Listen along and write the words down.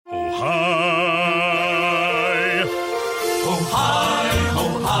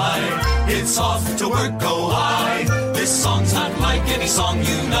it's off to work, go I. This song's not like any song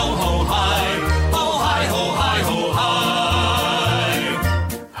you know, ho hi. Ho hi, ho hi, ho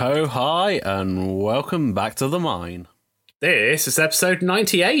hi. Ho hi, and welcome back to The Mine. This is episode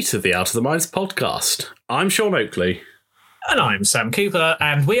 98 of the Out of the Mines podcast. I'm Sean Oakley. And I'm Sam Cooper,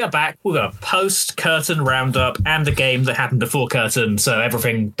 and we are back with a post-curtain roundup and a game that happened before curtain, so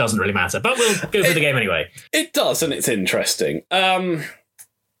everything doesn't really matter. But we'll go through the game anyway. It does, and it's interesting.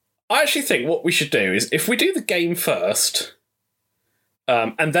 I actually think what we should do is, if we do the game first,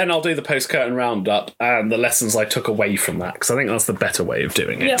 and then I'll do the post-curtain roundup and the lessons I took away from that, because I think that's the better way of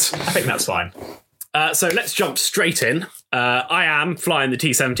doing it. Yeah, I think that's fine. So let's jump straight in. I am flying the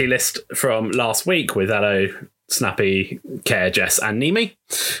T70 list from last week with Hello, Snappy, Care, Jess, and Nimi.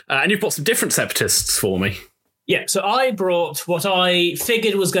 And you've brought some different separatists for me. Yeah, so I brought what I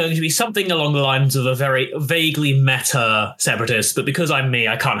figured was going to be something along the lines of a very vaguely meta separatist, but because I'm me,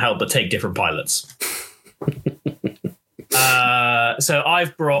 I can't help but take different pilots. So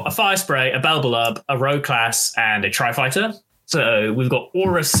I've brought a Fire Spray, a Belbelub, a Rogue Class, and a Tri-Fighter. So we've got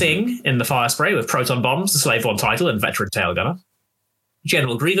Aura Singh in the Fire Spray with Proton Bombs, the Slave 1 title, and Veteran Tail Gunner.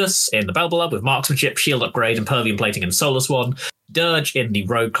 General Grievous in the Belbelub with Marksmanship, Shield Upgrade, and Pervium Plating and Solar Swan. Dirge in the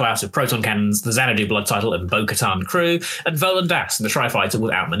Rogue Class with Proton Cannons, the Xanadu Blood title, and Bo-Katan Crew. And Volan Das in the Tri-Fighter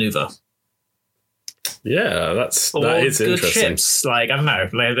with Outmaneuver. Yeah, that is good interesting. Ships. Like, I don't know.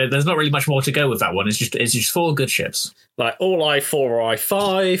 There's not really much more to go with that one. It's just 4 good ships. Like, all I4 or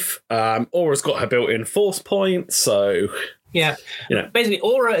I5. Aura's got her built-in force point, so... Yeah. You know. Basically,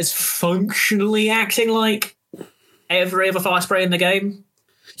 Aura is functionally acting like every other Fire Spray in the game.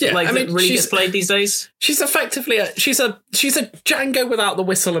 Yeah, like, I mean, really gets played these days. She's effectively she's a Django without the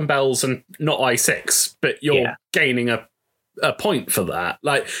whistle and bells and not I6, but you're gaining a point for that.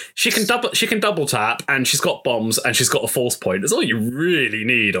 Like, she can double tap, and she's got bombs, and she's got a force point. That's all you really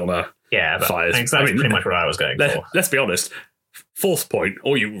need on a fire. That's pretty much what I was going for. Let's be honest. Force point,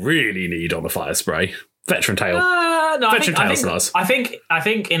 all you really need on a Fire Spray. Veteran Tail. Veteran Tail's nice. I think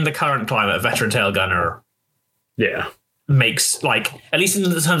in the current climate, Veteran Tail Gunner makes, like, at least in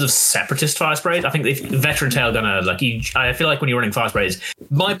the terms of separatist Fire Sprays, I think the Veteran Tail Gunner, like, I feel like when you're running Fire Sprays,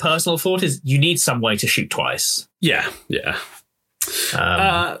 my personal thought is you need some way to shoot twice. Yeah.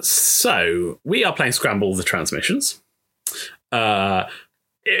 So we are playing Scramble the Transmissions.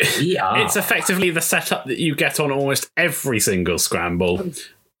 It's effectively the setup that you get on almost every single Scramble.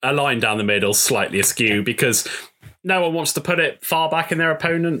 A line down the middle, slightly askew, because no one wants to put it far back in their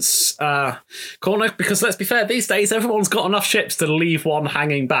opponent's corner, because let's be fair, these days everyone's got enough ships to leave one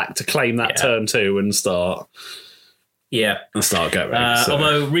hanging back to claim that turn 2 and start going.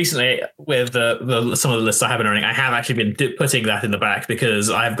 Although recently, with some of the lists I have been running, I have actually been putting that in the back, because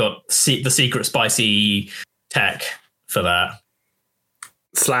I've got the secret spicy tech for that.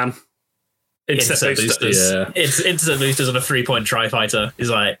 Slam. Intercept boosters. Yeah. It's intercept boosters on a 3-point Tri-Fighter. Is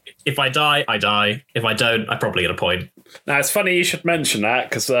like, if I die, I die. If I don't, I probably get a point. Now, it's funny you should mention that,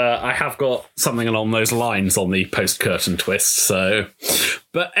 because I have got something along those lines on the post-curtain twist. So,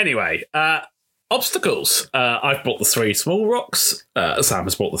 but anyway, obstacles. I've bought the 3 small rocks. Sam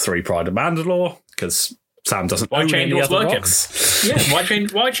has bought the 3 Pride of Mandalore, because Sam doesn't own any other rocks. Yeah, why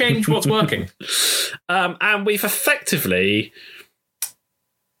change what's working? And we've effectively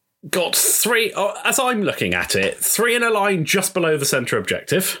got 3, as I'm looking at it, 3 in a line just below the centre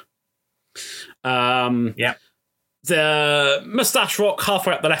objective. The Moustache Rock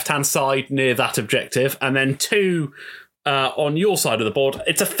halfway up the left-hand side near that objective, and then 2 on your side of the board.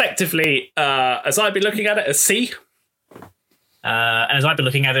 It's effectively, as I'd be looking at it, a C. And as I'd be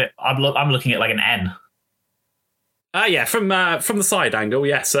looking at it, I'm looking at like an N. From the side angle,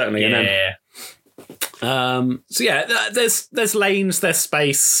 certainly an N. Yeah. There's lanes, there's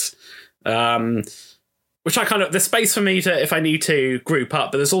space, which there's space for me to, if I need to, group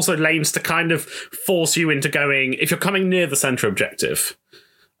up, but there's also lanes to kind of force you into going, if you're coming near the centre objective,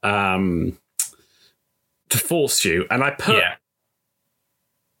 to force you. And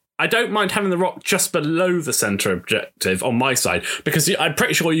I don't mind having the rock just below the centre objective on my side, because I'm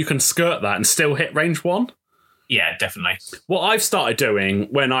pretty sure you can skirt that and still hit range 1. Yeah, definitely. What I've started doing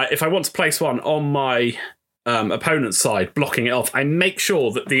if I want to place one on my opponent's side, blocking it off, I make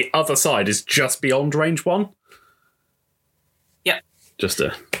sure that the other side is just beyond range 1. Yeah. Just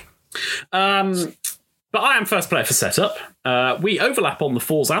to... but I am first player for setup. We overlap on the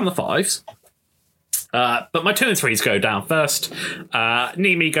 4s and the 5s. But my 2 and 3s go down first.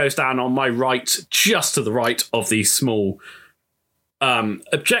 Nimi goes down on my right, just to the right of the small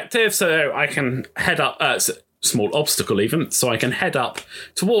objective, so I can head up... small obstacle even, so I can head up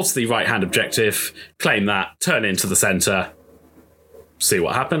towards the right-hand objective, claim that, turn into the centre, see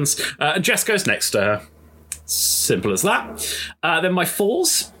what happens. And Jess goes next to her. Simple as that. Then my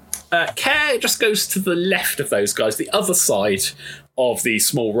 4s. Care just goes to the left of those guys, the other side of the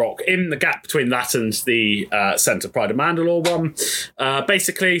small rock, in the gap between that and the Centre Pride of Mandalore one.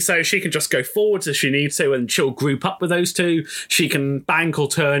 Basically, so she can just go forwards if she needs to, and she'll group up with those two. She can bank or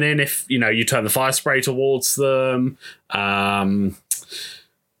turn in if, you turn the fire spray towards them.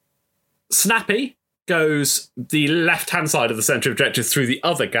 Snappy goes the left-hand side of the centre objective through the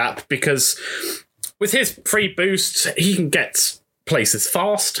other gap, because with his free boost, he can get places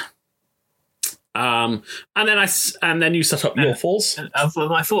fast. And then you set up your 4s. For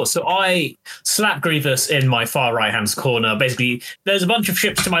my 4s. So I slap Grievous in my far right-hand corner. Basically, there's a bunch of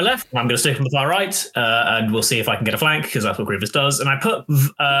ships to my left. I'm going to stick on the far right, and we'll see if I can get a flank, because that's what Grievous does. And I put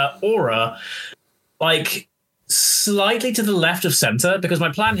Aura, slightly to the left of centre, because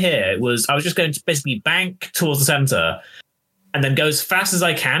my plan here was I was just going to basically bank towards the centre and then go as fast as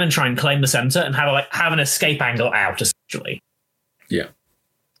I can and try and claim the centre and have an escape angle out, essentially. Yeah.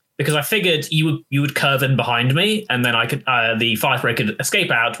 Because I figured you would curve in behind me, and then I could the fire spray could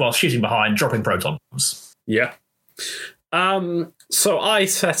escape out while shooting behind, dropping protons. Yeah. So I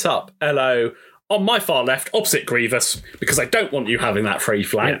set up Elo on my far left, opposite Grievous, because I don't want you having that free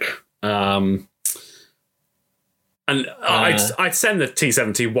flank. Yeah. And I'd send the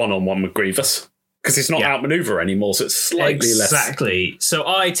T-70 one-on-one with Grievous, because he's not outmaneuver anymore, so it's slightly less. Exactly. So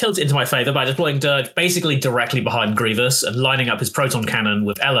I tilt it into my favour by deploying Dirge basically directly behind Grievous and lining up his proton cannon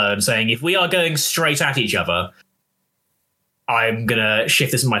with Ella and saying, if we are going straight at each other, I'm going to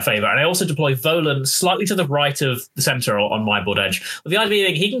shift this in my favour. And I also deploy Volan slightly to the right of the centre on my board edge, with the idea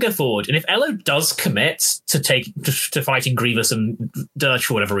being he can go forward, and if Elo does commit to fighting Grievous and Dirge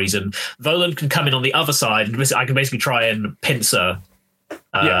for whatever reason, Volan can come in on the other side, and I can basically try and pincer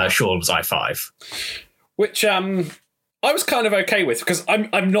Sean's I-5. Which I was kind of okay with, because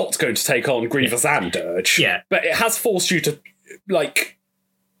I'm not going to take on Grievous and Dirge. Yeah. But it has forced you to, I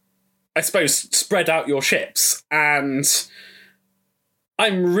suppose, spread out your ships. And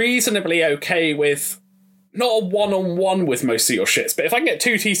I'm reasonably okay with not a one-on-one with most of your ships, but if I can get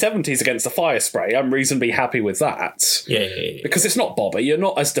 2 T-70s against the fire spray, I'm reasonably happy with that. Yeah. Because it's not Bobber, you're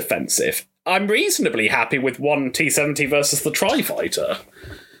not as defensive. I'm reasonably happy with 1 T-70 versus the Tri-Fighter.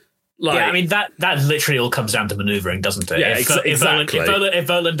 I mean, that literally all comes down to manoeuvring, doesn't it? Yeah, exactly. If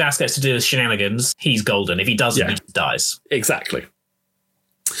Volan Das gets to do his shenanigans, he's golden. If he doesn't, he just dies. Exactly.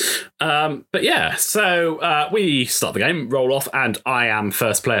 But yeah, so we start the game, roll off, and I am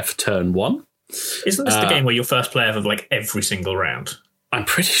first player for turn 1. Isn't this the game where you're first player for every single round? I'm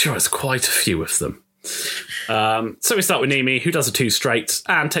pretty sure it's quite a few of them. So we start with Nimi, who does a 2 straight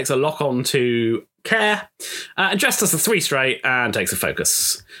and takes a lock on to Care, and Jess does a 3 straight and takes a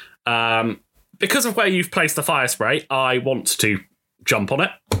focus. Because of where you've placed the fire spray, I want to jump on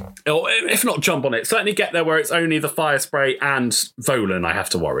it. Or if not jump on it, certainly get there where it's only the fire spray and Volan I have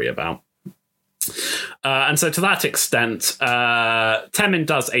to worry about. And so to that extent, Temin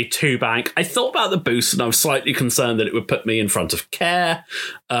does a 2 bank. I thought about the boost and I was slightly concerned that it would put me in front of Care.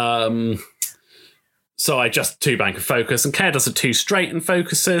 So I just 2 bank and focus, and Care does a 2 straight and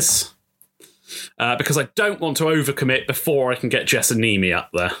focuses. Because I don't want to overcommit before I can get Jess and Nimi up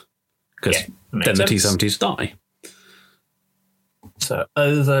there. Because then the T-70s die. So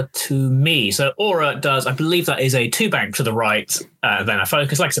over to me. So Aura does, I believe that is a 2 bank to the right, then I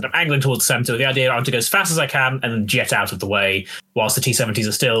focus. Like I said, I'm angling towards the centre with the idea I want to go as fast as I can and then jet out of the way, whilst the T-70s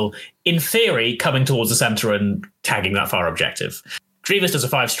are still, in theory, coming towards the centre and tagging that far objective. Grievous does a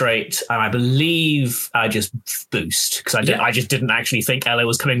 5 straight, and I believe I just boost, because I just didn't actually think Elo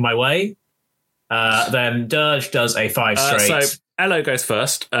was coming my way. Then Dirge does a 5 straight. So Elo goes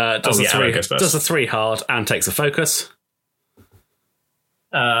first, does a 3 hard and takes a focus.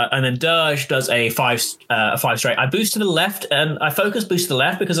 And then Dirge does a 5 straight. I boost to the left, and I focus boost to the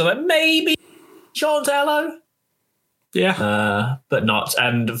left because I'm like, maybe Sean's Elo. Yeah. But not.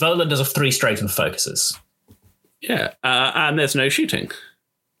 And Volan does a 3 straight and focuses. Yeah. And there's no shooting.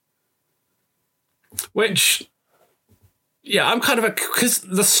 Which, yeah, I'm kind of because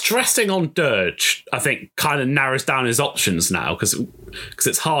the stressing on Dirge, I think, kind of narrows down his options now, because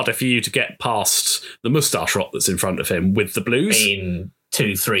it's harder for you to get past the moustache rot that's in front of him with the blues. I mean,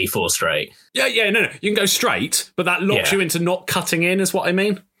 2, 3, 4 straight. No. You can go straight, but that locks you into not cutting in, is what I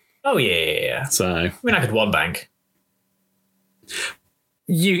mean. Oh, yeah. So, I mean, I could 1 bank.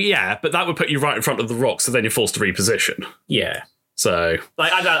 But that would put you right in front of the rock, so then you're forced to reposition. Yeah. So,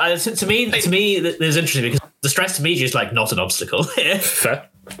 to me, there's interesting because the stress to me is just not an obstacle. Fair.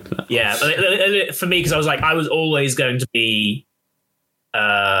 Yeah, for me, because I was always going to be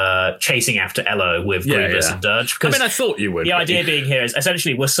chasing after Elo with Grievous and Dirge. I mean, I thought you would. The idea being here is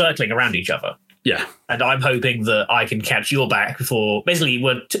essentially we're circling around each other. Yeah. And I'm hoping that I can catch your back before. Basically,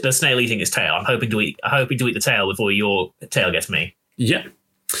 we're the snail eating its tail. I'm hoping to eat the tail before your tail gets me. Yeah.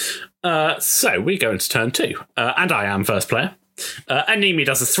 So we go into turn 2, and I am first player. Anemi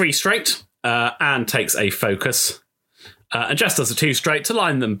does a 3 straight and takes a focus. And Jess does a 2 straight to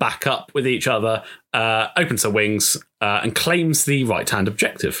line them back up with each other, opens her wings, and claims the right-hand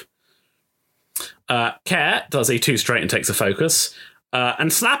objective. Care does a 2 straight and takes a focus.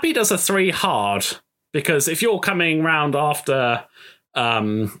 And Snappy does a 3 hard, because if you're coming round after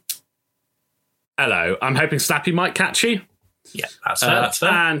Elo, I'm hoping Snappy might catch you. Yeah, that's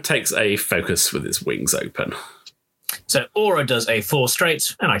fair. And takes a focus with his wings open. So Aura does a 4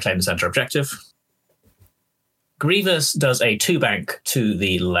 straight, and I claim the center objective. Grievous does a 2 bank to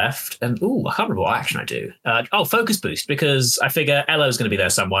the left, and I can't remember what action I do. Focus boost, because I figure Elo's going to be there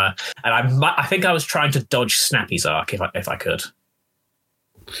somewhere, and I think I was trying to dodge Snappy's arc if I could.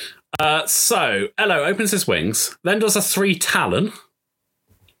 So Elo opens his wings, then does a 3 Talon,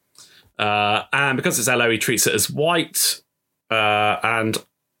 and because it's Elo, he treats it as white. And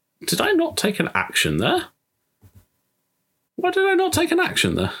did I not take an action there? Why did I not take an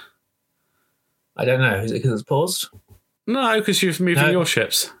action there? I don't know. Is it because it's paused? No, because you're moving your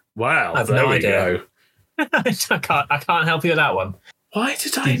ships. Wow, I've there no we idea. go. I can't help you with that one. Why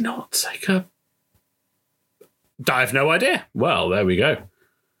did I not take a... I have no idea. Well, there we go.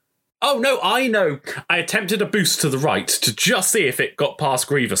 Oh, no, I know. I attempted a boost to the right to just see if it got past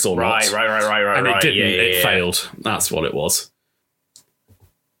Grievous or not. Right. And it didn't. Yeah, it failed. That's what it was.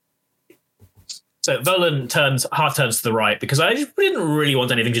 So Volan half turns to the right because I just didn't really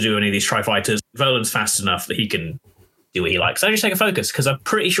want anything to do with any of these Tri-Fighters. Volan's fast enough that he can do what he likes. So I just take a focus because I'm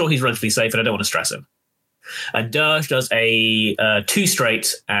pretty sure he's relatively safe and I don't want to stress him. And Dirge does a 2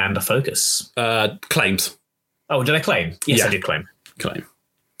 straight and a focus. Claims. Oh, did I claim? Yes, Yeah. I did claim. Claim.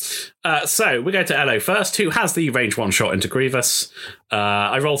 So we go to Elo first, who has the range 1 shot into Grievous.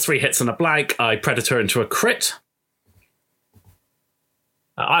 I roll 3 hits and a blank. I Predator into a crit.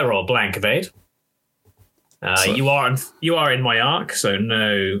 I roll blank evade. You are in my arc, so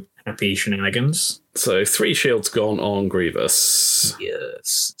no happy shenanigans. So 3 shields gone on Grievous.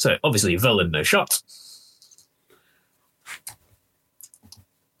 Yes. So obviously Volan no shot.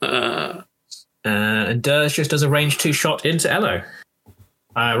 And Dirge just does a range 2 shot into Elo.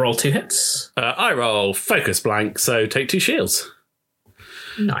 I roll 2 hits. I roll focus blank, so take 2 shields.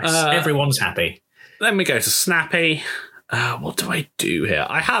 Nice. Everyone's happy. Then we go to Snappy. What do I do here?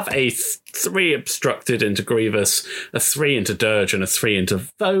 I have a 3 obstructed into Grievous, a 3 into Dirge, and a 3 into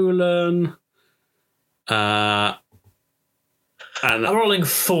Volan. And I'm rolling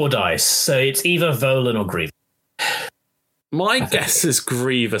 4 dice, so it's either Volan or Grievous. my guess is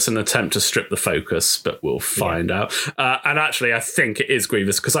Grievous, an attempt to strip the focus, but we'll find out. And actually, I think it is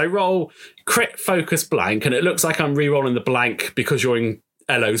Grievous, because I roll crit focus blank, and it looks like I'm re-rolling the blank because you're in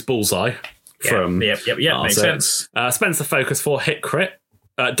Elo's bullseye. Makes sense. Spends the focus for hit crit.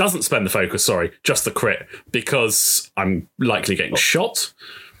 Doesn't spend the focus, sorry, just the crit, because I'm likely getting shot.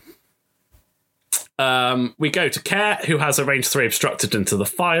 We go to Care, who has a range 3 obstructed into the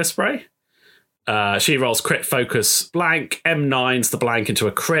fire spray. She rolls crit focus blank, M9's the blank into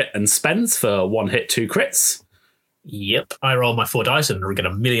a crit, and spends for 1 hit, 2 crits. Yep. I roll my 4 dice and we get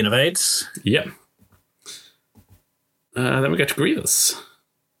a million evades. Yep. Then we go to Grievous.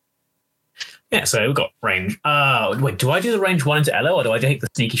 Yeah, so we've got range. Wait, do I do the range 1 into Elo, or do I take the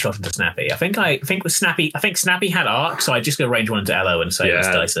sneaky shot into Snappy? I think with Snappy, Snappy had arc, so I just go range 1 into Elo and say let's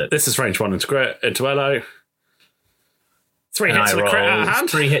dice it. This is range 1 into Elo. 3 hits and a crit out of hand.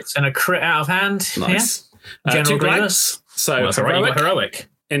 3 hits and a crit out of hand. Nice. Yeah. General 2 blanks. So that's alright, you got heroic.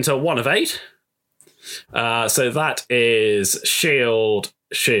 Into 1 of 8. So that is shield,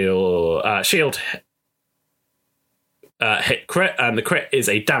 hit crit, and the crit is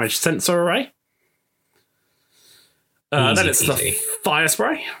a damage sensor array. Then it's the fire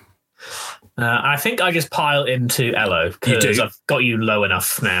spray. I think I just pile into Elo because I've got you low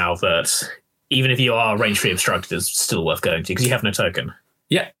enough now that even if you are range 3 obstructed, it's still worth going to because you have no token.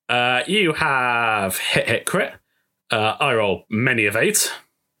 Yeah. You have hit crit. I roll many of 8.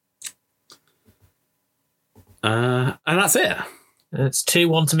 And that's it. It's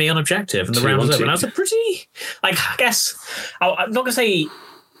 2-1 to me on objective, and the round is over. Now it's a pretty, I guess, I'm not going to say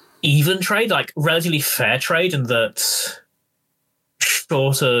even trade, like relatively fair trade, in that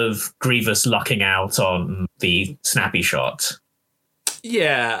short of Grievous lucking out on the snappy shot.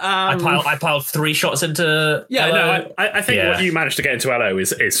 Yeah, I piled 3 shots into. Yeah, Elo. no, I think what you managed to get into Elo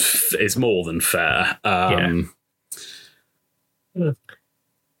is more than fair.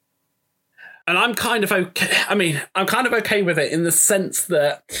 And I'm kind of okay. I mean, I'm kind of okay with it in the sense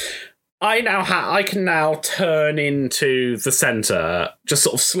that I can now turn into the center, just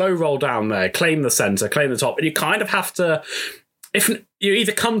sort of slow roll down there, claim the center, claim the top, and you kind of have to. If you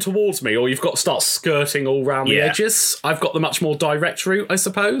either come towards me or you've got to start skirting all around the edges. I've got the much more direct route, I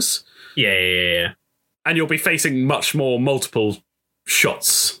suppose. Yeah. And you'll be facing much more multiple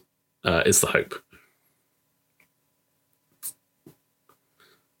shots, is the hope.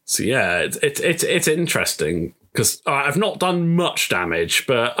 So yeah, it's interesting because I've not done much damage,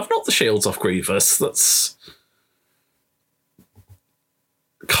 but I've knocked the shields off Grievous. That's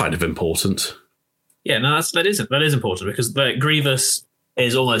kind of important. Yeah, no, that is important because the Grievous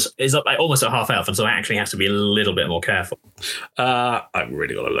is almost at half health, and so I actually have to be a little bit more careful. I've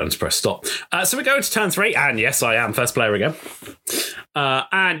really got to learn to press stop. So we go into turn 3, and yes, I am first player again.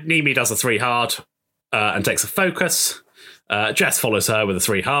 And Nimi does a 3 hard and takes a focus. Jess follows her with a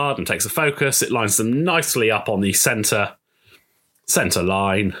 3 hard and takes a focus. It lines them nicely up on the center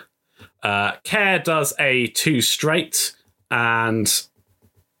line. Care does a 2 straight and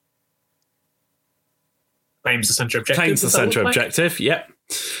claims the center objective. Yep.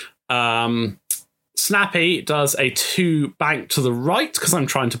 Snappy does a 2 bank to the right because I'm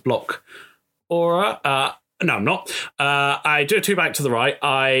trying to block Aura. No, I'm not. I do a 2 bank to the right.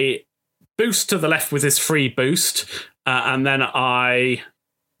 I boost to the left with his free boost. And then I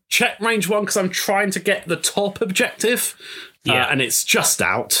check range 1 because I'm trying to get the top objective. And it's just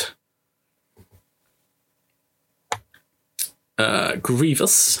out.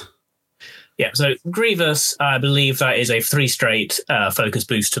 Grievous. Yeah, so Grievous, I believe that is a 3 straight focus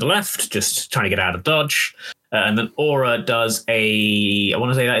boost to the left, just trying to get out of dodge. And then Aura does I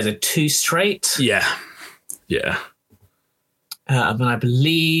want to say that is a 2 straight. Yeah. And then I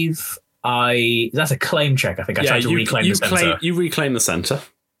believe that's a claim check. I think I tried to reclaim the center. You reclaim the center.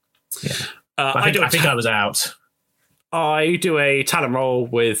 Yeah. I think I was out. I do a talent roll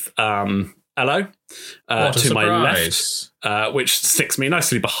with Elo to my left, which sticks me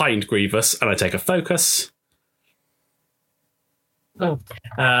nicely behind Grievous, and I take a focus.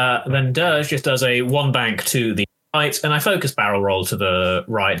 Then Dirge just does a 1 bank to the right, and I focus barrel roll to the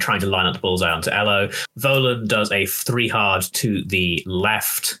right, trying to line up the balls out onto Elo. Volan does a 3 hard to the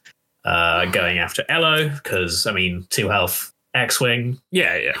left, going after Elo, because, 2 health. X-Wing.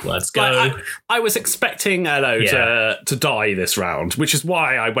 Yeah. Let's go. I was expecting Elo to die this round, which is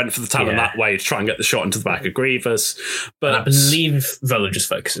why I went for the talent that way to try and get the shot into the back of Grievous. But I believe Volan just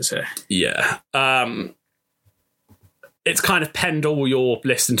focuses here. Yeah. It's kind of penned all your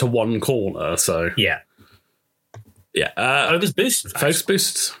list into one corner, so... Yeah. Focus boost. Focus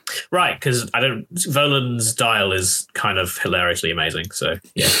boosts. Right, because Volan's dial is kind of hilariously amazing, so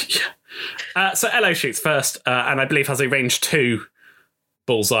yeah. So Elo shoots first, and I believe has a range 2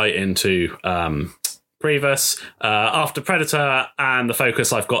 bullseye into Grievous. After Predator and the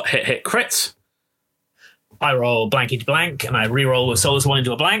focus, I've got hit crit. I roll blank into blank, and I re-roll with Solus 1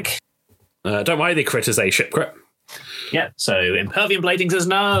 into a blank. Don't worry, the crit is a ship crit. Yeah, so Impervium Blading says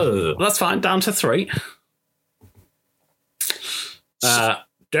no. That's fine, down to 3.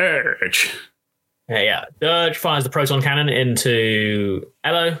 Dirge. Yeah. Dirge fires the proton cannon into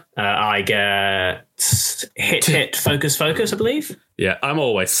Elo. I get hit, focus, I believe. Yeah, I'm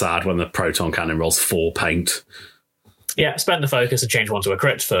always sad when the proton cannon rolls 4 paint. Yeah, spend the focus and change 1 to a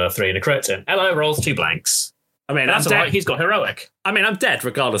crit for 3 and a crit, and Elo rolls 2 blanks. That's all right. He's got heroic. I'm dead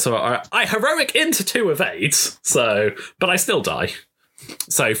regardless of... I heroic into 2 evades, but I still die.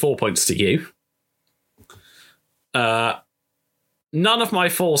 So 4 points to you. None of my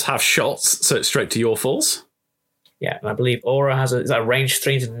falls have shots, so it's straight to your falls. Yeah, and I believe Aura has is that a range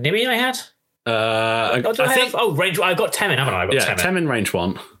 3 to Nimi I had? Range. I've got Temin, haven't I? I've got Temin range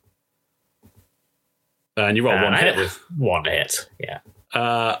 1. And you roll 1 hit. With 1 hit, yeah.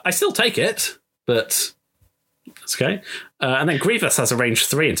 I still take it, but that's okay. And then Grievous has a range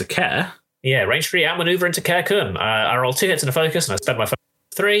 3 into Care. Yeah, range 3 outmaneuver into Care Kun. I roll 2 hits in a focus, and I spend my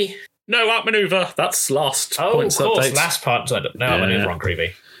 3. No outmaneuver. That's last. Points of course, update. Last part. No outmaneuver on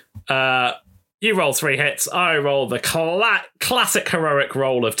Creevy. You roll 3 hits. I roll the classic heroic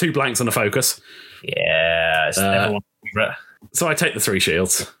roll of 2 blanks and a focus. Yeah, it's everyone's favorite. So I take the 3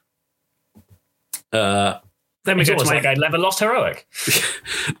 shields. Then we go to like I never lost heroic.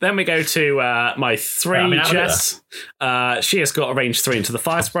 Then we go to my 3 Jess. She has got a range 3 into the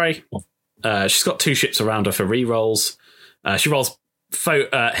fire spray. She's got 2 ships around her for re-rolls. She rolls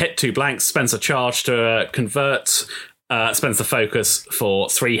hit 2 blanks, spends a charge to convert, spends the focus for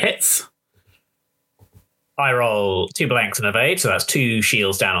 3 hits. I roll 2 blanks and evade, so that's 2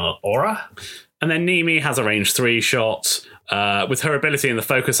 shields down on Aura. And then Nimi has a range 3 shot. With her ability and the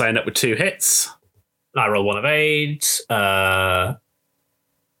focus, I end up with 2 hits. I roll 1 of 8,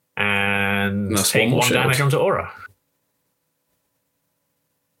 and That's take one more 1 shield. damage onto Aura.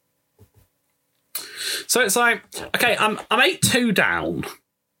 So it's like, okay, I'm 8-2 down,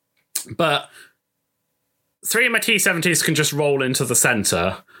 but 3 of my T70s can just roll into the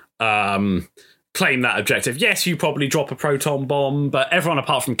center, claim that objective. Yes, you probably drop a proton bomb, but everyone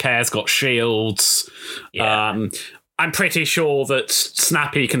apart from Care's got shields. Yeah. I'm pretty sure that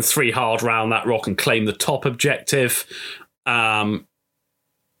Snappy can 3 hard round that rock and claim the top objective.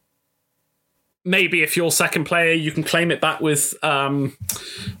 Maybe if you're second player, you can claim it back with the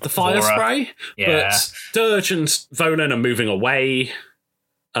fire Aura. spray. Yeah. But Dirge and Volan are moving away.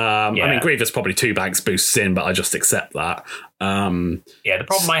 I mean, Grievous probably 2 banks boosts in, but I just accept that. Yeah, the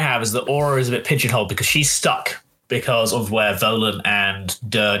problem I have is that Aura is a bit pigeonholed because she's stuck because of where Volan and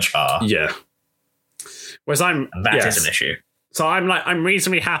Dirge are. Yeah. Whereas And that is an issue. So I'm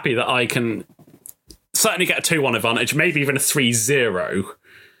reasonably happy that I can certainly get a 2-1 advantage, maybe even a 3-0.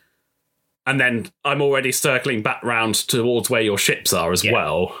 And then I'm already circling back round towards where your ships are as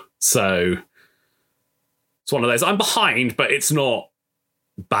well. So it's one of those. I'm behind, but it's not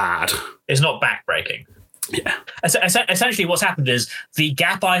bad. It's not backbreaking. Yeah. Essentially, what's happened is the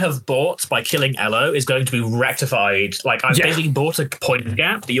gap I have bought by killing Elo is going to be rectified. Like I've basically bought a point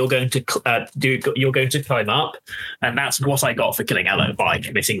gap that you're going to You're going to climb up, and that's what I got for killing Elo by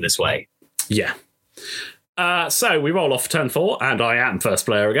committing this way. Yeah. So we roll off turn 4, and I am first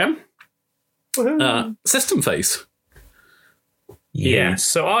player again. System phase. Yeah.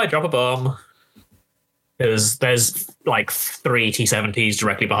 So I drop a bomb. There's like 3 T70s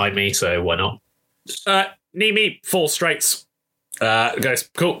directly behind me, so why not? Nimi, 4 straights. Goes,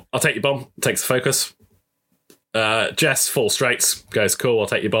 cool, I'll take your bomb. Takes the focus. Jess, 4 straights. Goes, cool, I'll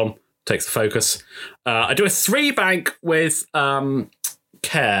take your bomb. Takes the focus. I do a 3 bank with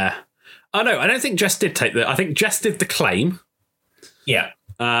Care. Oh, no, I don't think Jess did take I think Jess did the claim. Yeah.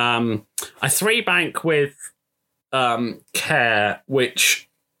 I 3 bank with Care, which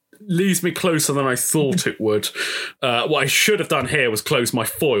leaves me closer than I thought it would. What I should have done here was close my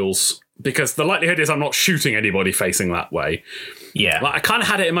foils, because the likelihood is I'm not shooting anybody facing that way. Yeah. Like, I kind of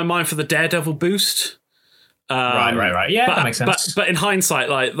had it in my mind for the Daredevil boost. Right. Yeah, that makes sense. But in hindsight,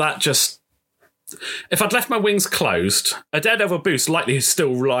 like that just... If I'd left my wings closed, a Daredevil boost likely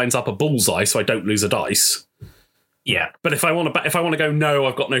still lines up a bullseye so I don't lose a dice. Yeah. But if I want to go, no,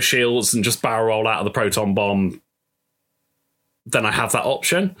 I've got no shields and just barrel roll out of the proton bomb, then I have that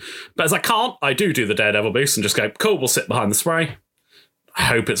option. But as I can't, I do the Daredevil boost and just go, cool, we'll sit behind the spray. I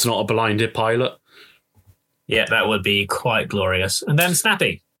hope it's not a blinded pilot. Yeah, that would be quite glorious. And then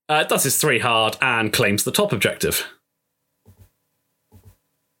Snappy. Does his 3 hard and claims the top objective.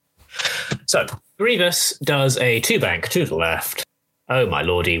 So Grievous does a 2 bank to the left. Oh my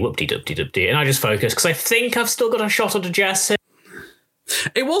lordy, whoop-de-doop-de-doop-de. And I just focus because I think I've still got a shot onto Jess.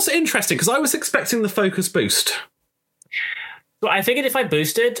 It was interesting because I was expecting the focus boost. But I figured if I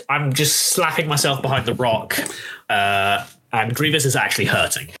boosted, I'm just slapping myself behind the rock. And Grievous is actually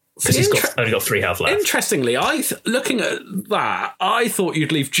hurting. Because he's only got 3 health left. Interestingly, looking at that, I thought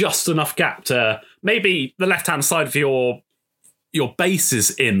you'd leave just enough gap to maybe the left-hand side of your base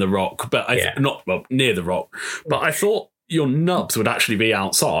is in the rock, but not near the rock. But I thought your nubs would actually be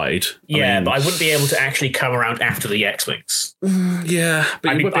outside. Yeah, but I wouldn't be able to actually come around after the X-wings. Yeah,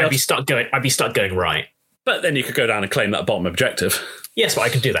 but I'd be stuck going right. But then you could go down and claim that bottom objective. Yes, but I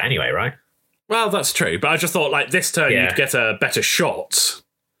could do that anyway, right? Well, that's true. But I just thought, like, this turn you'd get a better shot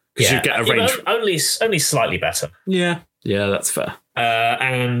because you'd get a range. Only slightly better. Yeah, that's fair.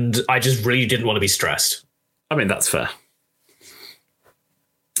 And I just really didn't want to be stressed. I mean, that's fair.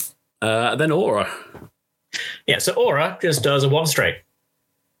 Then Aura. Yeah, so Aura just does a 1 straight.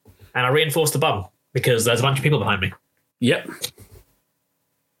 And I reinforce the bum because there's a bunch of people behind me. Yep.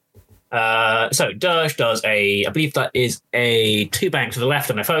 So Dirge does I believe that is a 2 bank to the left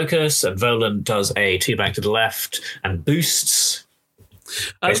and I focus, and Volan does a 2 bank to the left and boosts.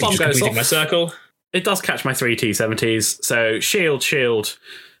 The bomb goes off. My circle. It does catch my 3 T70s. So shield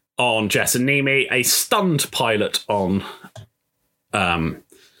on Jess and Nimi, a stunned pilot on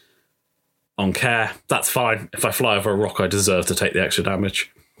Care. That's fine. If I fly over a rock, I deserve to take the extra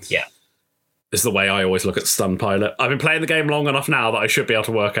damage. Yeah. Is the way I always look at stun pilot. I've been playing the game long enough now that I should be able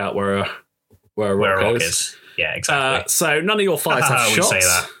to work out where a rock goes. Is. Yeah, exactly. So none of your 5s have we shots. say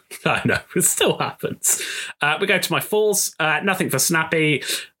that. I know, it still happens. We go to my 4s. Nothing for Snappy.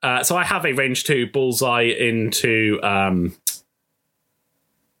 So I have a range 2 bullseye into the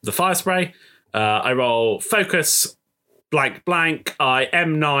fire spray. I roll focus, blank. I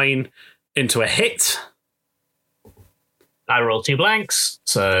M9 into a hit. I roll 2 blanks,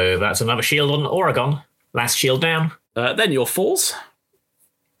 so that's another shield on Oregon. Last shield down. Then your falls.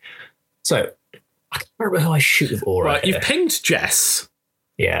 So, I can't remember who I shoot with Aura. Right, here. you've pinged Jess.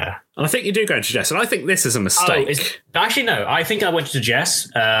 Yeah. And I think you do go into Jess, and I think this is a mistake. Actually, no. I think I went to Jess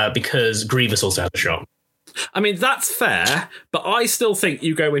because Grievous also has a shot. I mean, that's fair, but I still think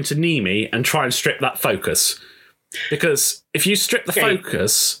you go into Nimi and try and strip that focus. Because if you strip the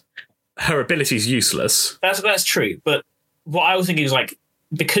focus, her ability's useless. That's true. But what I was thinking is, like,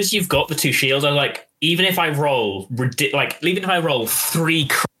 because you've got the 2 shields, I was like, even if I roll 3,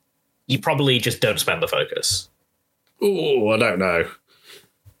 you probably just don't spend the focus. Oh, I don't know.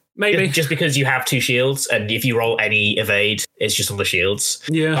 Maybe. Just because you have 2 shields, and if you roll any evade, it's just on the shields.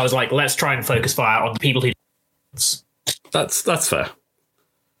 Yeah. I was like, let's try and focus fire on the people who... That's fair.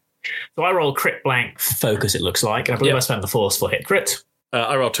 So I roll crit blank focus, it looks like, and I believe Yep. I spend the force for hit crit.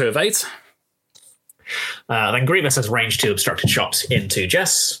 I roll 2 of 8. Then Grievous has range 2 obstructed shots into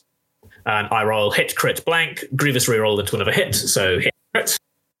Jess. And I roll hit crit blank. Grievous rerolled into another hit, so hit crit.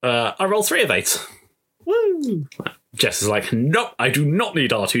 I roll 3 of 8. Woo! Jess is like, nope, I do not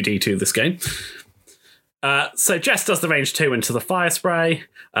need R2D2 this game. So Jess does the range 2 into the fire spray,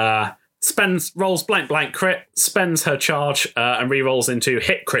 rolls blank crit, spends her charge, and re-rolls into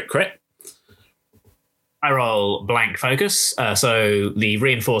hit crit. I roll blank focus, so the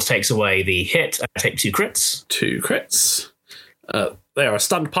reinforce takes away the hit, and I take 2 crits. 2 crits. They are a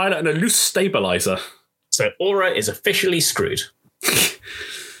stunned pilot and a loose stabilizer. So Aura is officially screwed.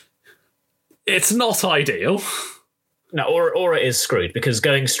 It's not ideal. No, Aura is screwed because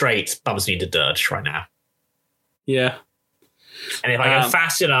going straight bumps me into dirge right now. Yeah. And if I go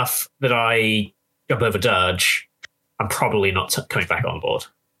fast enough that I jump over dirge, I'm probably not coming back on board.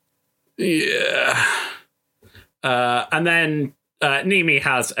 Yeah. And then Nimi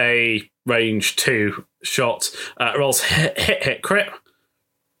has a range 2 shot, rolls hit crit.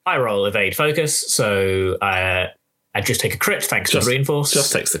 I roll evade focus, so I just take a crit thanks to the reinforce.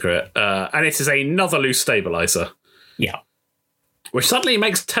 Just takes the crit. And it is another loose stabilizer. Yeah. Which suddenly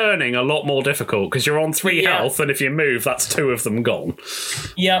makes turning a lot more difficult because you're on 3 health, and if you move, that's 2 of them gone.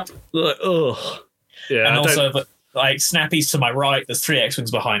 Yep. Like, ugh. Yeah, and also, like, Snappy's to my right, there's 3 X-Wings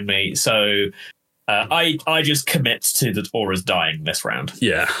behind me, so I just commit to that Aura's dying this round.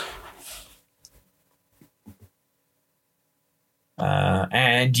 Yeah.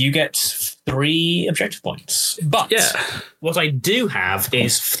 And you get 3 objective points. But what I do have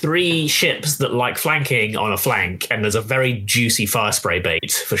is 3 ships that like flanking on a flank, and there's a very juicy fire spray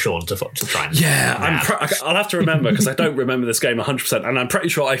bait for Sean to try and... Yeah, I'll have to remember because I don't remember this game 100%, and I'm pretty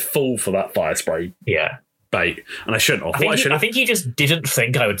sure I fall for that fire spray bait, and I shouldn't have. I think you just didn't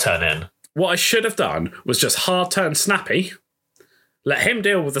think I would turn in. What I should have done was just hard turn Snappy, let him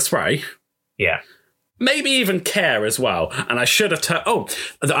deal with the spray. Yeah. Maybe even care as well. And I should have turned... Oh,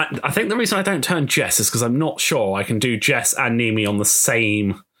 I think the reason I don't turn Jess is because I'm not sure I can do Jess and Nimi on the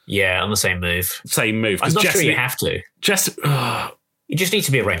same... Yeah, on the same move. Same move. I'm not sure you have to. Jess... You just need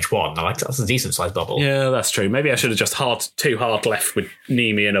to be a range 1. That's a decent sized bubble. Yeah, that's true. Maybe I should have just too hard left with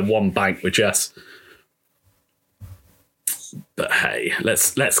Nimi and a 1 bank with Jess. But hey,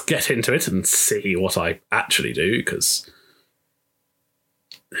 let's get into it and see what I actually do, because...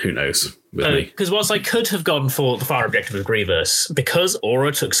 Who knows with me? Because whilst I could have gone for the fire objective with Grievous, because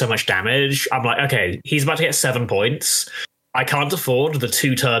Aura took so much damage, I'm like, okay, he's about to get 7 points. I can't afford the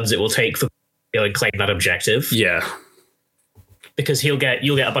 2 turns it will take for go and claim that objective. Yeah. Because you'll get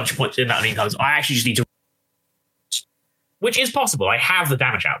a bunch of points in that meantime. I actually just need to... Which is possible. I have the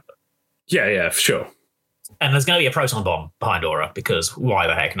damage output. Yeah, for sure. And there's going to be a proton bomb behind Aura, because why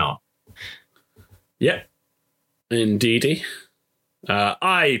the heck not? Yep. Indeedy.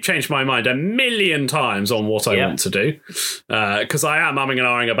 I changed my mind a million times on what I want to do, because I am umming and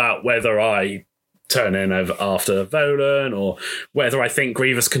ahhing about whether I turn in after Volan or whether I think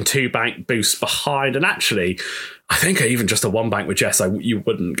Grievous can 2-bank boost behind. And actually, I think even just a 1-bank with Jess, you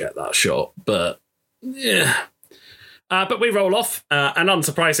wouldn't get that shot. But yeah. But we roll off, and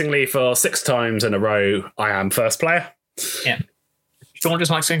unsurprisingly, for 6 times in a row, I am first player. Yeah. Sean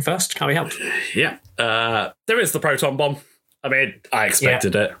just likes going first. Can't be helped. Yeah. There is the proton bomb. I mean, I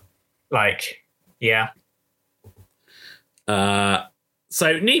expected it.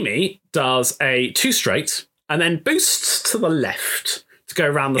 So Nimi does a 2 straight and then boosts to the left to go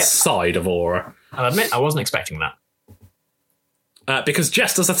around the side of Aura. I'll admit, I wasn't expecting that. Because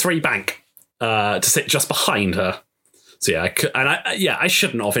Jess does a 3-bank to sit just behind her. So I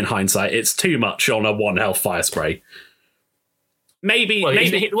shouldn't have in hindsight. It's too much on a 1 health fire spray. Maybe. Well,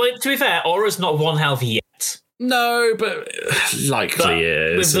 to be fair, Aura's not 1 health yet. No, but likely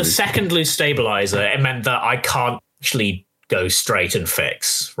is. With the second loose stabilizer, it meant that I can't actually go straight and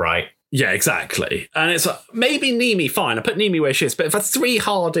fix, right? Yeah, exactly. And it's maybe Nimi, fine. I put Nimi where she is, but if I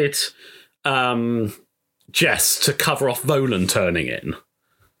three-harded Jess to cover off Volan turning in,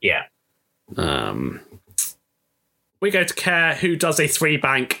 Yeah. we go to Care, who does a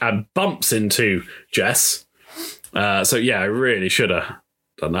 3-bank and bumps into Jess. So yeah, I really should have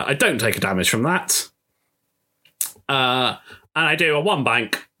done that. I don't take a damage from that. And I do a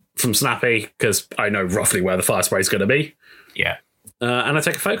 1-bank from Snappy, because I know roughly where the fire spray is going to be. Yeah. And I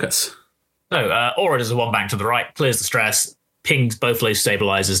take a focus. No, Aura does a 1-bank to the right, clears the stress, pings both those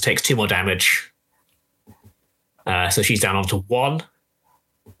stabilizers, takes 2 more damage. So she's down onto 1.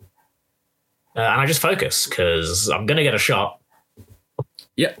 And I just focus, because I'm going to get a shot.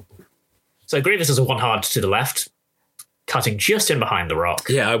 Yep. So Grievous is a 1 hard to the left, cutting just in behind the rock.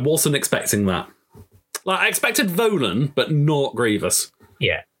 Yeah, I wasn't expecting that. Like, I expected Volan, but not Grievous.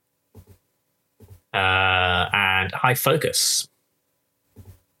 Yeah. And high focus.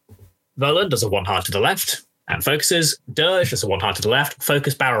 Volan does a 1 hard to the left and focuses. Dirge does a 1 hard to the left,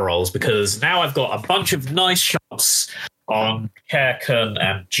 focus barrel rolls, because now I've got a bunch of nice shots on Kerkun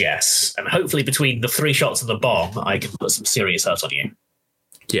and Jess. And hopefully between the 3 shots and the bomb, I can put some serious hurt on you.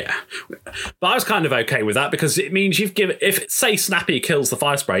 Yeah. But I was kind of okay with that, because it means you've given, if say Snappy kills the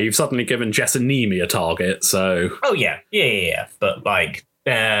fire spray, you've suddenly given Jess and Nimi a target, so... Oh, yeah. Yeah. But, like,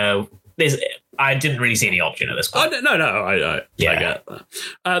 I didn't really see any option at this point. Oh, no, I get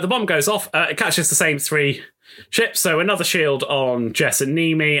that. The bomb goes off. It catches the same 3 ships, so another shield on Jess and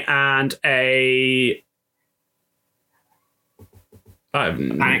Nimi, and a...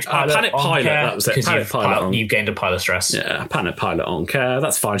 Panic Panic Pilot, Care, that was it. Panic Pilot on... You've gained a pilot stress. Yeah, Panic Pilot on Care.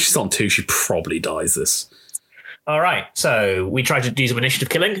 That's fine. She's on 2. She probably dies this. All right, so we try to do some initiative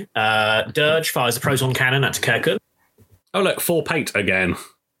killing. Dirge fires a proton cannon at Kerkun. Oh, look, 4 paint again.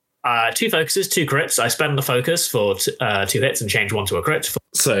 2 focuses, 2 crits. I spend the focus for 2 hits and change 1 to a crit.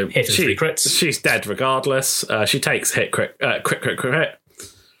 So hit and 3 crits. She's dead regardless. She takes hit, crit. And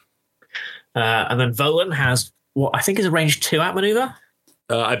then Volan has what I think is a range 2 outmaneuver.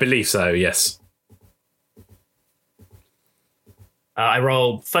 I believe so, yes. I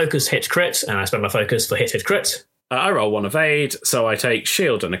roll focus, hit, crit, and I spend my focus for hit, crit. I roll 1 evade, so I take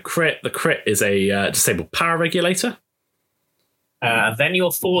shield and a crit. The crit is a disabled power regulator. Then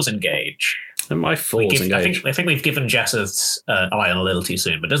your 4s engage. And my 4s engage. I think we've given Jess's Ion a little too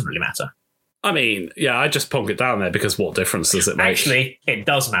soon, but it doesn't really matter. I mean, yeah, I just plonk it down there because what difference does it make? Actually, it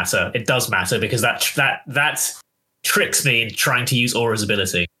does matter. It does matter because that tricks me in trying to use Aura's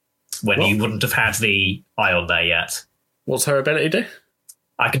ability when you wouldn't have had the Ion there yet. What's her ability do?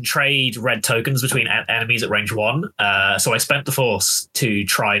 I can trade red tokens between enemies at range 1. So I spent the Force to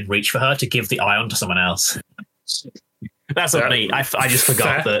try and reach for her to give the Ion to someone else. That's not me. I just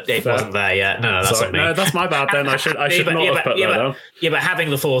forgot that it wasn't there yet. No, that's not me. No, that's my bad then. I should not have put that down. Yeah, but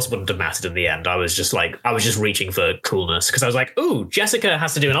having the Force wouldn't have mattered in the end. I was just reaching for coolness because I was like, ooh, Jessica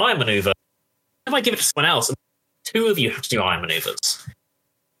has to do an iron maneuver. If I give it to someone else, 2 of you have to do iron maneuvers.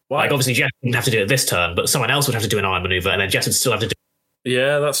 Why? Like, obviously, Jess wouldn't have to do it this turn, but someone else would have to do an iron maneuver, and then Jess would still have to do it.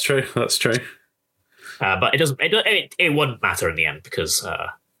 Yeah, that's true. But it wouldn't matter in the end because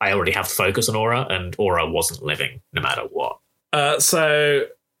I already have the focus on Aura, and Aura wasn't living no matter what. Here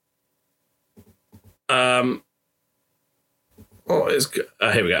we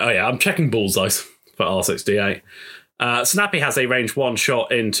go. Oh yeah, I'm checking bullseyes for R6D8. Snappy has a range 1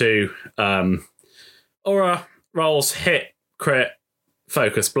 shot into Aura, rolls hit, crit,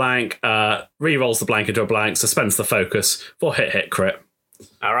 focus blank, re-rolls the blank into a blank, suspends the focus for hit, crit.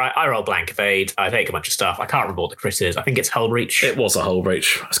 All right, I roll blank evade. I take a bunch of stuff. I can't remember what the crit is. I think it's Hull Breach. It was a Hull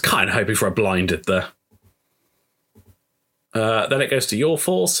Breach. I was kind of hoping for a blinded there. Then it goes to your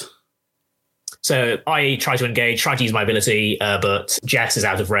force. So I try to engage, try to use my ability, but Jess is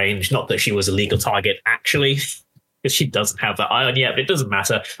out of range. Not that she was a legal target, actually, because she doesn't have that ion yet, but it doesn't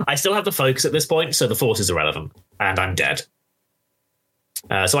matter. I still have the focus at this point, so the force is irrelevant, and I'm dead.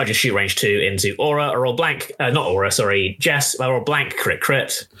 So I just shoot range 2 into Aura. I roll blank. Not Aura, sorry. Jess. I roll blank,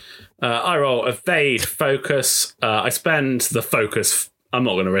 crit. I roll evade, focus. I spend the focus. I'm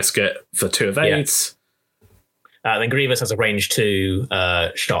not going to risk it for 2 evades. Yeah. Then Grievous has a range 2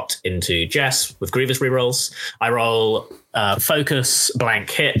 shot into Jess with Grievous rerolls. I roll focus, blank,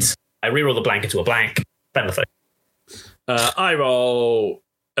 hit. I reroll the blank into a blank. Spend the focus. I roll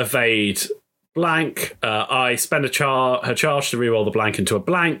evade, blank. I spend her charge to reroll the blank into a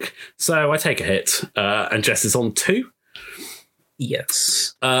blank, so I take a hit, and Jess is on 2.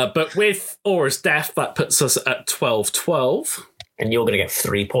 Yes. But with Aura's death, that puts us at 12-12. And you're going to get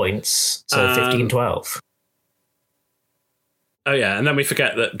 3 points, so 15-12. Oh, yeah, and then we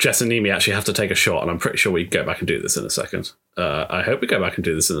forget that Jess and Nimi actually have to take a shot, and I'm pretty sure we go back and do this in a second. I hope we go back and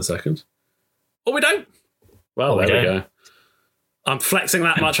do this in a second. Or we don't. Well, there we go. I'm flexing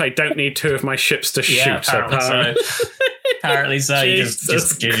that much, I don't need 2 of my ships to shoot. Apparently so. Apparently so. You're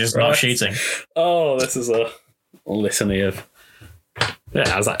just not shooting. Oh, this is a litany of...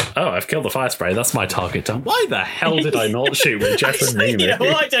 Yeah, I was like, oh, I've killed the fire spray. That's my target done. Why the hell did I not shoot with Jeff and Nimi?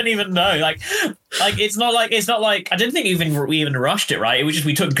 I don't even know. Like it's not like I didn't think we even rushed it, right? It was just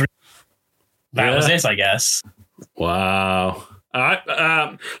we took. That was it, I guess. Wow. All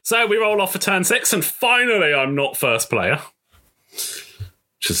right. So we roll off for turn 6, and finally, I'm not first player,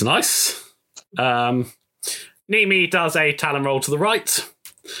 which is nice. Nimi does a Talon roll to the right.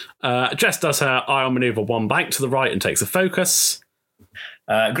 Jess does her Ion Maneuver 1 bank to the right and takes a focus.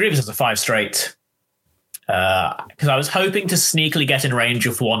 Grievous has a 5 straight. Because I was hoping to sneakily get in range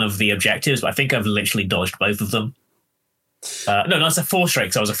of one of the objectives, but I think I've literally dodged both of them. No, that's a 4 straight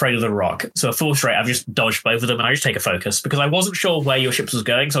because I was afraid of the rock. So a 4 straight, I've just dodged both of them and I just take a focus because I wasn't sure where your ships was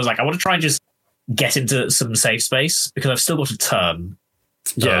going. So I was like, I want to try and just get into some safe space because I've still got a turn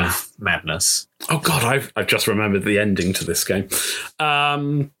of madness. Oh, God, I've just remembered the ending to this game.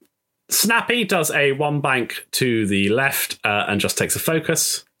 Snappy does a 1 bank to the left and just takes a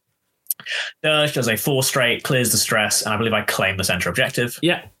focus. Dirge does a 4 straight, clears the stress, and I believe I claim the center objective.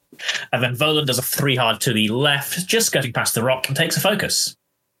 Yeah. And then Volan does a 3 hard to the left, just skirting past the rock, and takes a focus.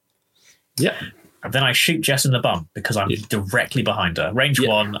 Yeah. And then I shoot Jess in the bum because I'm directly behind her. Range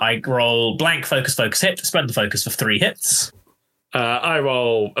 1, I roll blank, focus, hit, spend the focus for 3 hits. I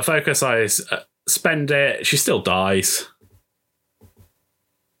roll a focus, I spend it, she still dies.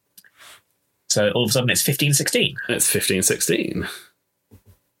 So all of a sudden it's 15-16. It's 15-16.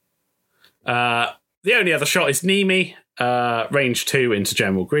 The only other shot is Nimi, range 2 into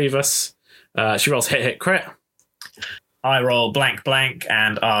General Grievous. She rolls hit, crit. I roll blank,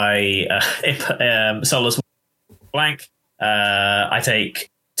 and I Solus blank. I take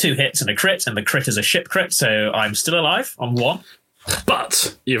 2 hits and a crit, and the crit is a ship crit, so I'm still alive on 1.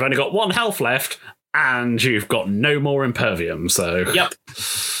 But you've only got 1 health left, and you've got no more Impervium, so... Yep.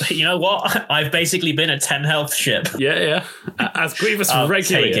 You know what? I've basically been a 10 health ship. Yeah. As Grievous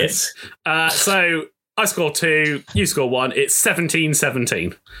regularly is. So I score 2, you score 1, it's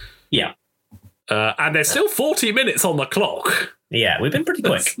 17-17. Yeah. And there's still 40 minutes on the clock. Yeah, we've been pretty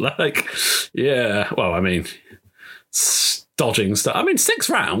quick. Well, I mean, dodging stuff. I mean, 6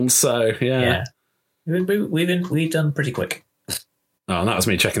 rounds, so yeah. We've done pretty quick. Oh, and that was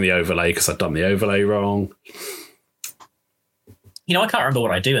me checking the overlay because I'd done the overlay wrong. You know, I can't remember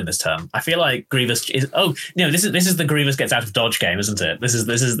what I do in this turn. I feel like Grievous is. Oh, no, this is the Grievous gets out of dodge game, isn't it? This is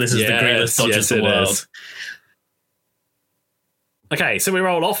the Grievous dodges the world. Is. Okay, so we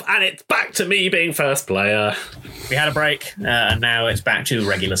roll off, and it's back to me being first player. We had a break, and now it's back to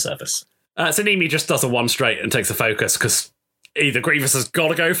regular service. So Nimi just does a 1 straight and takes a focus because either Grievous has got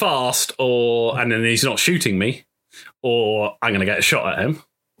to go fast, and then he's not shooting me, or I'm going to get a shot at him.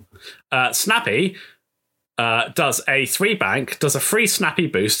 Snappy does a 3 bank, does a free Snappy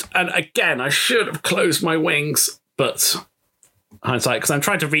boost, and again, I should have closed my wings, but hindsight, because I'm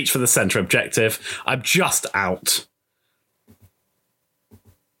trying to reach for the center objective. I'm just out.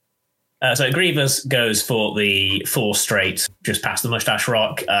 So Grievous goes for the 4 straight, just past the Mustache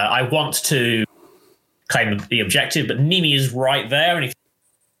Rock. I want to claim the objective, but Nimi is right there,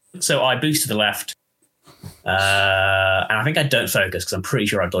 so I boost to the left. And I think I don't focus because I'm pretty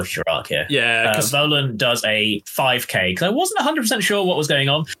sure I dodged your arc here. Yeah. Volan does a 5k because I wasn't 100% sure what was going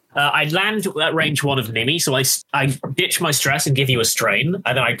on. I land at range 1 of Nimi, so I ditch my stress and give you a strain,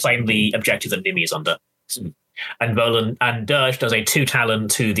 and then I claim the objective that Nimi is under. And Volan and Dirge does a 2 Talon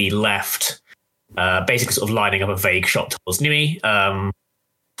to the left, basically sort of lining up a vague shot towards Nimi.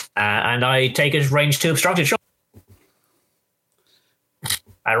 And I take a range 2 obstructed shot.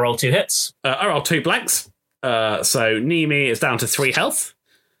 I roll 2 hits. I roll 2 blanks. So Nimi is down to 3 health.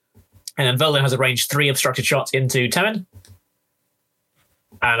 And then Volan has a range 3 obstructed shot into Temin.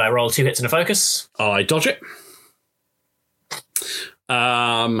 And I roll 2 hits and a focus. I dodge it.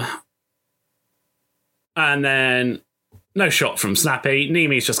 And then no shot from Snappy.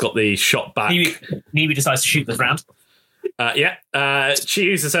 Nimi's just got the shot back. Nimi decides to shoot this round. She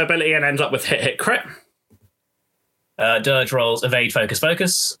uses her ability and ends up with hit, crit. Dirge rolls evade,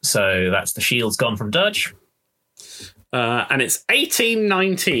 focus. So that's the shield's gone from Dirge. And it's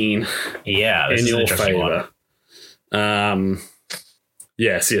 18-19. Yeah, in your favour.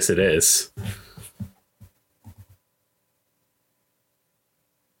 Yes, it is.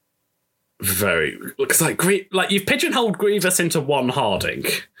 Very looks like you've pigeonholed Grievous into 1 Harding.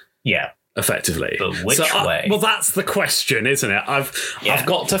 Yeah. effectively. But which way? Well, that's the question, isn't it? I've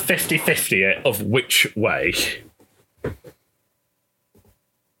got to 50-50 it of which way.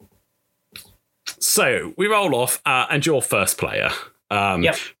 So we roll off, and you're first player.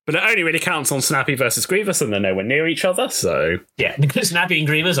 Yep. But it only really counts on Snappy versus Grievous, and they're nowhere near each other. So Yeah, because Snappy and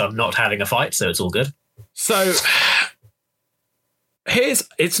Grievous are not having a fight, so it's all good. So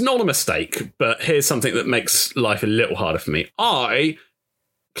it's not a mistake, but here's something that makes life a little harder for me. I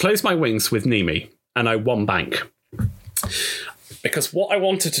closed my wings with Nimi, and I won bank. Because what I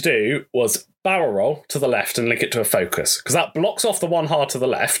wanted to do was barrel roll to the left and link it to a focus, because that blocks off the one hard to the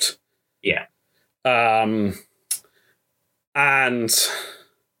left. Yeah. And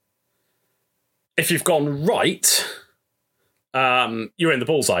if you've gone right, you're in the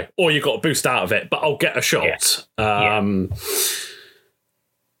bullseye, or you've got a boost out of it, but I'll get a shot.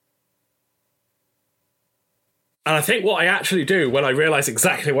 And I think what I actually do when I realise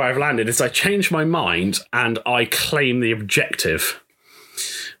exactly where I've landed is I change my mind and I claim the objective.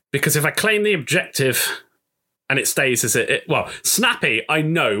 Because if I claim the objective and it stays as Snappy, I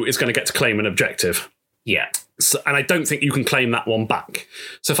know, is going to get to claim an objective. Yeah. So, and I don't think you can claim that one back.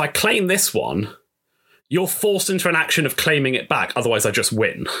 So if I claim this one, you're forced into an action of claiming it back. Otherwise, I just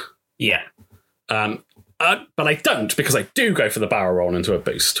win. Yeah. But I don't, because I do go for the barrel roll into a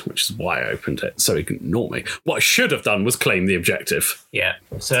boost, which is why I opened it, so he can ignore me. What I should have done was claim the objective. Yeah.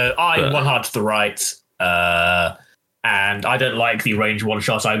 So I one hard to the right, and I don't like the range one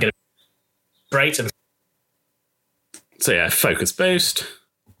shot. I'm going to straight. So yeah, focus boost.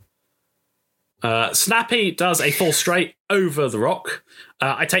 Snappy does a full straight over the rock.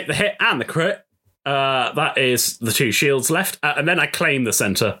 I take the hit and the crit. That is the 2 shields left. And then I claim the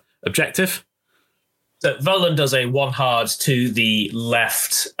center objective. So Volan does a one hard to the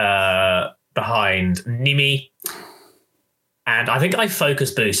left behind Nimi. And I think I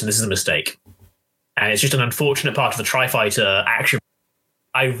focus boost, and this is a mistake. And it's just an unfortunate part of the Tri-Fighter action.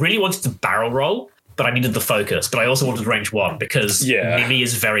 I really wanted to barrel roll, but I needed the focus. But I also wanted range 1 because Nimi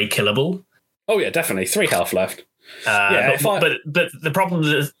is very killable. Oh yeah, definitely. 3 health left. But the problem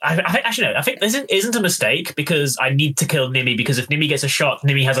is, I think this isn't a mistake, because I need to kill Nimi, because if Nimi gets a shot,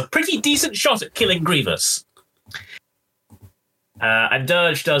 Nimi has a pretty decent shot at killing Grievous. And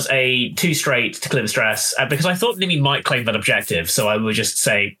Dirge does a 2 straight to clear the stress, because I thought Nimi might claim that objective, so I would just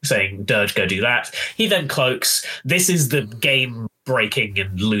saying, Dirge, go do that. He then cloaks. This is the game-breaking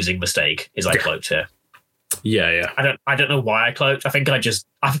and losing mistake, is I cloaked here. Yeah. I don't know why I cloaked. I think I just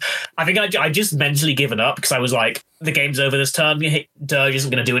mentally given up, because I was like, the game's over this turn. Dirge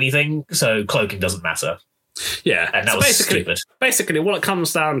isn't going to do anything, so cloaking doesn't matter. Yeah, and that was stupid. Basically, what it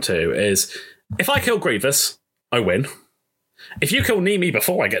comes down to is, if I kill Grievous, I win. If you kill Nimi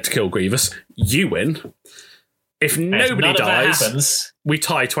before I get to kill Grievous, you win. If nobody dies, we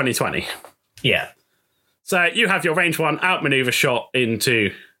tie 20-20. Yeah. So you have your range 1 outmaneuver shot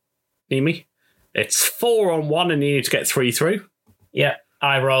into Nimi. It's 4 on 1, and you need to get 3 through. Yeah.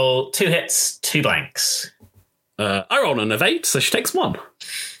 I roll 2 hits, 2 blanks. I roll an evade, so she takes 1.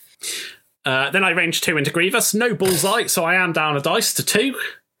 Then I range 2 into Grievous. No bullseye, so I am down a dice to 2.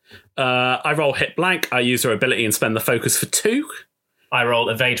 I roll hit blank. I use her ability and spend the focus for 2. I roll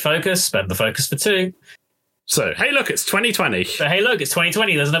evade focus, spend the focus for 2. So, hey, look, it's 20-20. So, hey, look, it's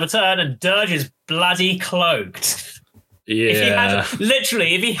 20-20. There's another turn, and Dirge is bloody cloaked. Yeah.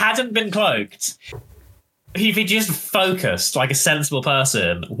 If he hadn't been cloaked, if he just focused like a sensible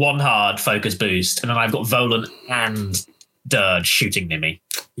person, 1 hard focus boost, and then I've got Volan and Dirge shooting Nimi.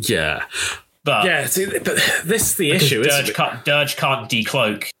 Yeah. But this is the issue, isn't it? Dirge can't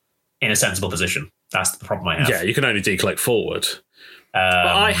decloak in a sensible position. That's the problem I have. Yeah, you can only decloak forward. But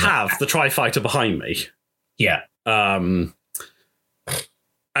I have the Tri-Fighter behind me. Yeah. And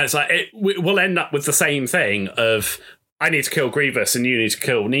it's like, we'll end up with the same thing of, I need to kill Grievous and you need to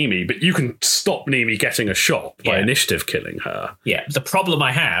kill Nimi, but you can stop Nimi getting a shot by initiative killing her. Yeah. The problem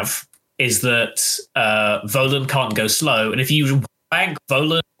I have is that Volan can't go slow, and if you bank,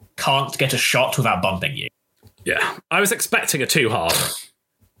 Volan can't get a shot without bumping you. Yeah. I was expecting a 2 hard.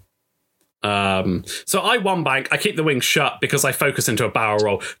 So I 1 bank. I keep the wings shut because I focus into a barrel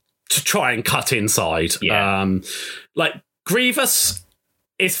roll to try and cut inside. Yeah. Grievous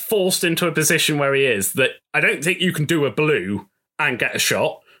is forced into a position where he is that I don't think you can do a blue and get a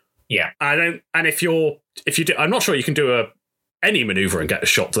shot. Yeah. And if you do, I'm not sure you can do any maneuver and get a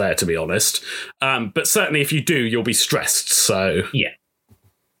shot there, to be honest. But certainly if you do, you'll be stressed. So yeah.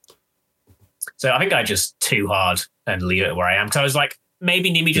 So I think I just 2 hard and leave it where I am. Because I was like,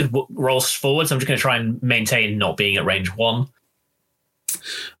 maybe Nimi just rolls forward, so I'm just going to try and maintain not being at range 1.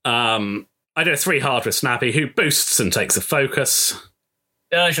 I do a 3 hard with Snappy, who boosts and takes a focus.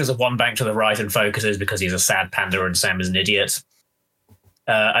 Dirge does a one bank to the right and focuses because he's a sad panda and Sam is an idiot.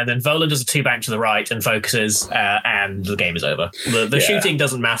 And then Volan does a two bank to the right and focuses, and the game is over. The shooting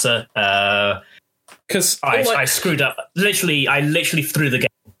doesn't matter. Because I screwed up. I literally threw the game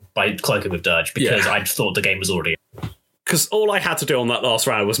by cloaking with Dirge because I thought the game was already. Because all I had to do on that last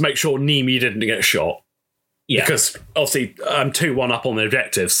round was make sure Nimi didn't get shot. Yeah. Because obviously I'm 2-1 up on the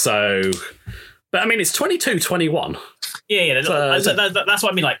objective, so. But I mean, it's 22-21. Yeah. That's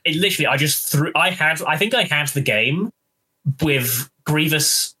what I mean. Like, it literally, I just threw. I think I had the game with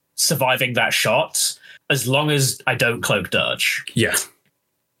Grievous surviving that shot as long as I don't cloak Dirge. Yeah.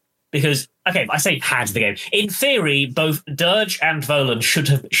 Because, okay, I say had the game. In theory, both Dirge and Volan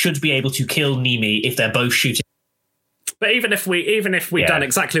should be able to kill Nimi if they're both shooting. But even if we'd done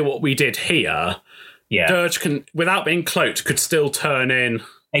exactly what we did here, Dirge can, without being cloaked, could still turn in.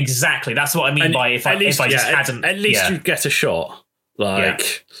 Exactly. That's what I mean by if I just hadn't. At least you get a shot.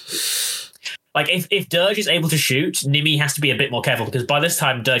 Like if Dirge is able to shoot, Nimi has to be a bit more careful because by this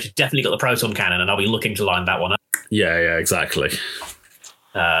time Dirge has definitely got the proton cannon, and I'll be looking to line that one up. Yeah, exactly.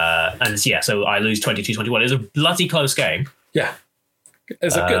 So I lose 22-21. It was a bloody close game. Yeah,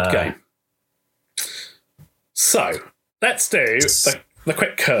 it's a good game. So let's do the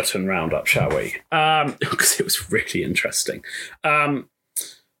quick curtain roundup, shall we? Because it was really interesting.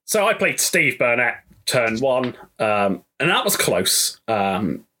 So I played Steve Burnett turn 1, and that was close.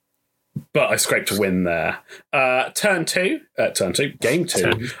 But I scraped a win there. Game 2.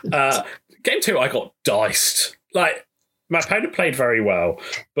 Game 2, I got diced. Like, my opponent played very well,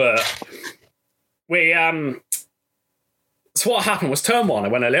 but we. So what happened was turn 1, I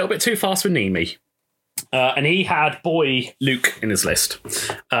went a little bit too fast with Nimi. And he had boy Luke in his list.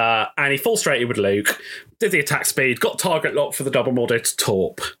 And he full straighted with Luke, did the attack speed, got target lock for the double modded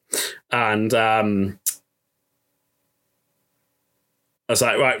Torp. And I was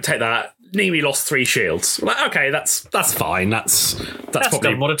like, right, take that. Nimi lost 3 shields. I'm like, okay, that's fine. That's probably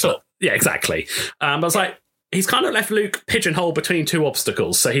double modded Torp. Yeah, exactly. But I was like, he's kind of left Luke pigeonholed between 2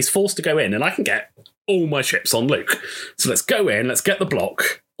 obstacles, so he's forced to go in, and I can get all my ships on Luke. So let's go in, let's get the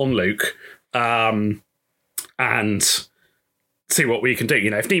block on Luke. And see what we can do.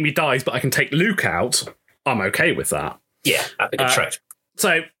 You know, if Nimi dies, but I can take Luke out, I'm okay with that. Yeah, I think it's right.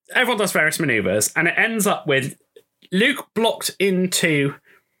 So everyone does various maneuvers, and it ends up with Luke blocked into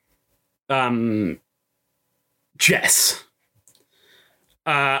Jess.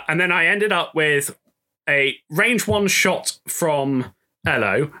 And then I ended up with a range 1 shot from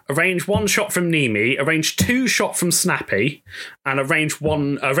Elo, a range 1 shot from Nimi, a range 2 shot from Snappy, and a range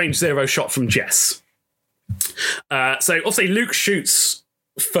 0 shot from Jess. So obviously Luke shoots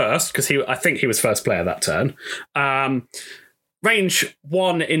first because I think he was first player that turn. Range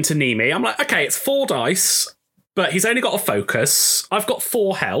 1 into Nimi. I'm like, okay, it's 4 dice, but he's only got a focus. I've got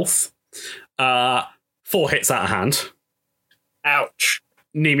 4 health. 4 hits out of hand. Ouch.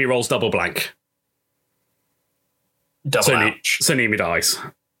 Nimi rolls double blank. Ouch. So Nimi dies.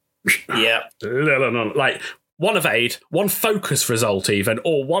 Yeah. Like 1 evade, 1 focus result even,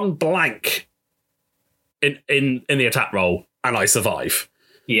 or 1 blank in the attack roll, and I survive.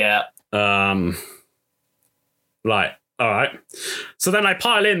 Yeah. Like, all right. So then I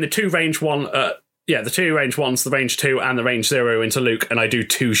pile in the 2 range 1, the 2 range 1s, the range 2, and the range 0 into Luke, and I do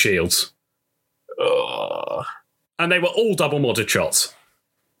 2 shields. And they were all double modded shots.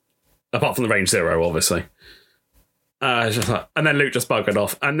 Apart from the range 0, obviously. And then Luke just buggered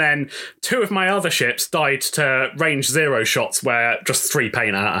off. And then 2 of my other ships died to range 0 shots where just 3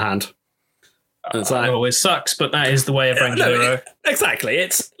 paint out of hand. It's like, it always sucks, but that is the way of range 0. Exactly.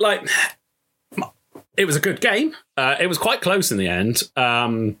 It's like, it was a good game. It was quite close in the end.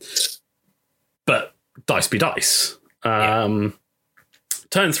 But dice be dice. Turn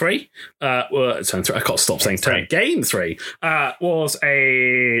 3. Turn 3. I can't stop saying turn. Game 3 was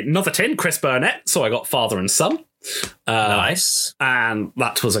another tin, Chris Burnett. So I got father and son. Nice. And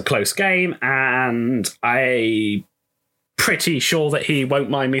that was a close game. And I'm pretty sure that he won't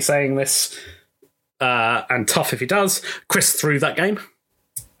mind me saying this. And tough if he does. Chris threw that game.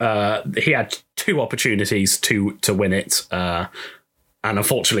 He had 2 opportunities to win it, and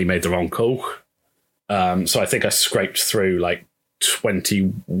unfortunately made the wrong call. So I think I scraped through like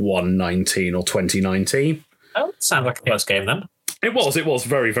 21-19 or 20-19. Oh, sounds like a close game then. It was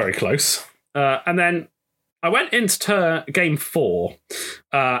very, very close. And then I went into game 4,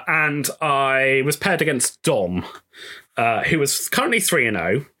 and I was paired against Dom, who was currently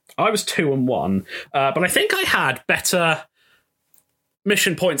 3-0. I was 2-1, but I think I had better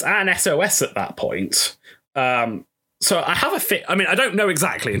mission points and SOS at that point. So I have a fit. I mean, I don't know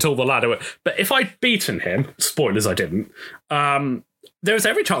exactly until the ladder, but if I'd beaten him, spoilers, I didn't. there was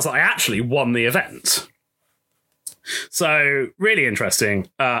every chance that I actually won the event. So, really interesting.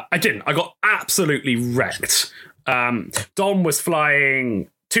 I didn't. I got absolutely wrecked. Dom was flying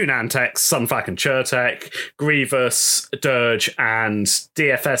 2 Nantex, Sunfac and Chertek, Grievous, Dirge, and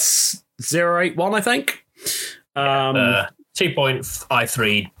DFS 081, I think.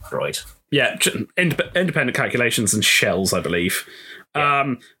 2.53 droid. Yeah, independent calculations and shells, I believe.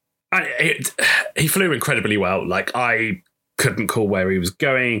 Yeah. He flew incredibly well. Like, I couldn't call where he was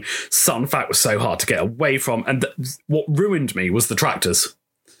going. Sunfac was so hard to get away from. And what ruined me was the tractors.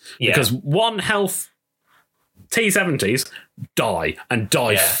 Yeah. Because 1 health T-70s die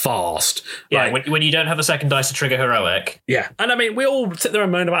fast. Yeah, Like, when you don't have a second dice to trigger heroic. yeah. And I mean, we all sit there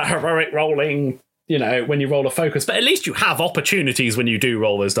and moan about heroic rolling, you know, when you roll a focus, but at least you have opportunities when you do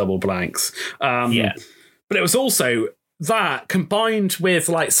roll those double blanks. Yeah. But it was also that combined with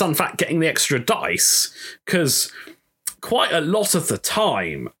like Sunfac getting the extra dice, because quite a lot of the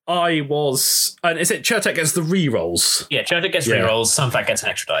time I was, and is it Chertek gets the re-rolls? Yeah, Chertek gets rerolls, Sunfac gets an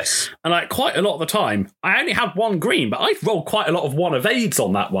extra dice. And like quite a lot of the time, I only had 1 green, but I rolled quite a lot of 1 evades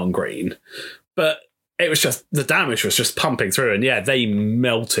on that 1 green. But it was just, the damage was just pumping through, and yeah, they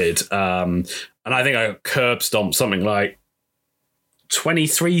melted. And I think I curb stomped something like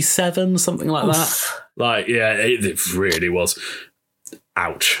 23-7, something like that. Like, yeah, it really was.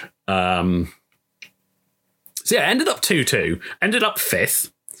 Ouch. So yeah, ended up 2-2. Ended up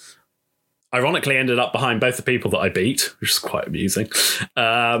 5th. Ironically, ended up behind both the people that I beat, which is quite amusing.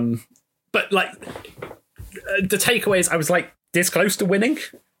 But like, the takeaway is I was like this close to winning.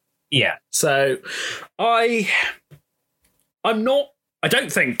 Yeah. So I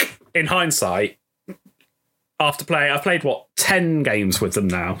don't think in hindsight, I've played 10 games with them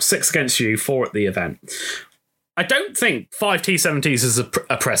now, 6 against you, 4 at the event. I don't think 5 T-70s is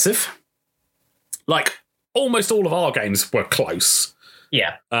oppressive. Like, almost all of our games were close.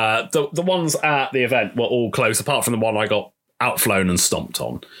 Yeah. The ones at the event were all close, apart from the one I got outflown and stomped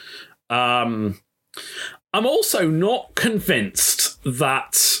on. I'm also not convinced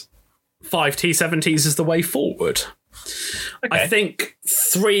that 5 T-70s is the way forward. Okay. I think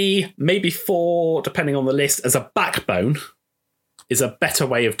 3, maybe 4, depending on the list, as a backbone is a better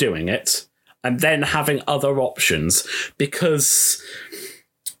way of doing it, and then having other options, because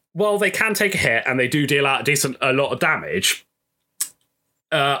while they can take a hit and they do deal out a lot of damage,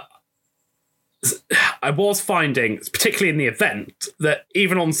 I was finding, particularly in the event, that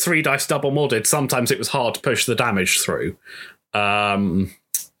even on 3 dice double modded, sometimes it was hard to push the damage through.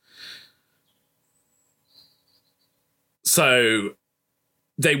 So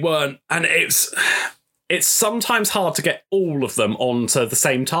they weren't, and it's sometimes hard to get all of them onto the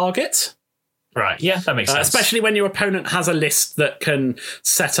same target. Right, yeah, that makes sense. Especially when your opponent has a list that can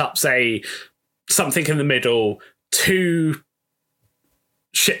set up, say, something in the middle, 2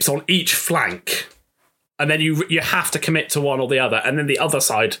 ships on each flank, and then you have to commit to one or the other, and then the other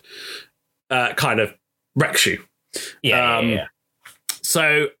side kind of wrecks you. Yeah.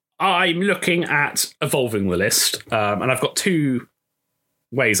 So I'm looking at evolving the list, and I've got 2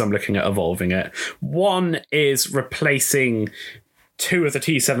 ways I'm looking at evolving it. One is replacing 2 of the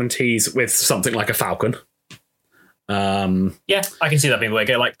T-70s with something like a Falcon. Yeah, I can see that being the way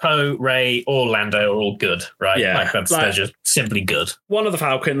to go. Like Poe, Rey, or Lando are all good, right? Yeah. Like they're just simply good. One of the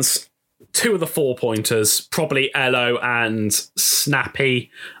Falcons, 2 of the 4-pointers, probably Elo and Snappy.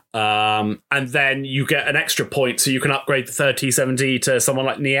 And then you get an extra point, so you can upgrade the 3rd T-70 to someone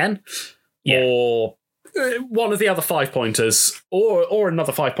like Nien. Yeah. Or one of the other 5-pointers, or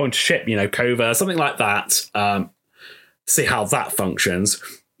another 5-pointer ship, you know, Kova, something like that. See how that functions.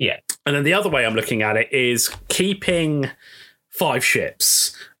 Yeah. And then the other way I'm looking at it is keeping 5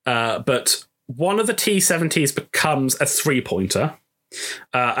 ships, but one of the T-70s becomes a 3-pointer.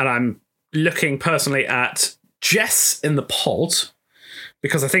 And I'm looking personally at Jess in the pod,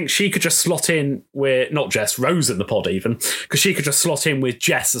 because I think she could just slot in with, not Jess, Rose in the pod even, because she could just slot in with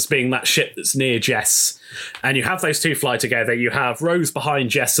Jess as being that ship that's near Jess. And you have those 2 fly together. You have Rose behind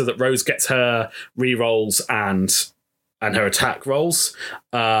Jess so that Rose gets her re-rolls and her attack rolls.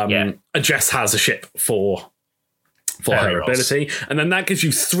 And Jess has a ship for her ability. And then that gives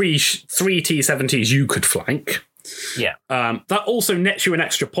you 3 T-70s you could flank. Yeah. That also nets you an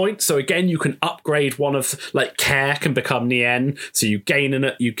extra point. So again, you can upgrade one of, like, Care can become Nien. So you gain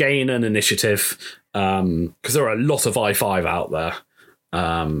an initiative. Because there are a lot of I-5 out there.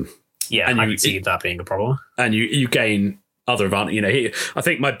 Yeah, and I can see that being a problem. And you gain other advantage. You know, I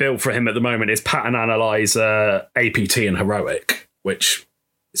think my build for him at the moment is Pattern Analyzer, APT, and Heroic, which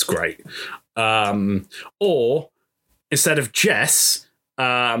is great. Or instead of Jess,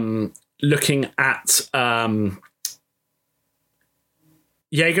 looking at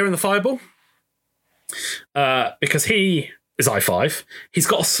Jaeger in the fireball. Because he is I5. He's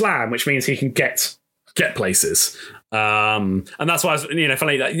got a slam, which means he can get places. And that's why I was,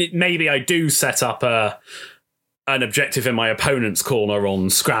 funny that maybe I do set up an objective in my opponent's corner on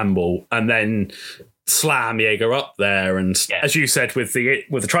scramble and then slam Jaeger up there. And as you said with the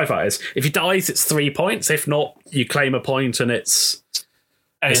Tri-Fighters, if he dies, it's 3 points. If not, you claim a point and it's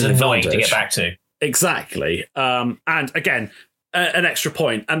annoying to get back to. Exactly. And again, an extra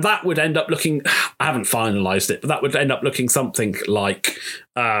point, and that would end up looking, I haven't finalized it, but that would end up looking something like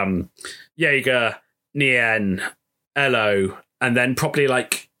Jaeger, Nien, Elo, and then probably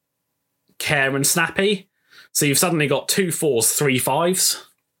like Care and Snappy. So you've suddenly got 2 4s, 3 5s.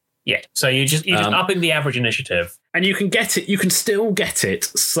 Yeah. So you're just upping the average initiative. And you can still get it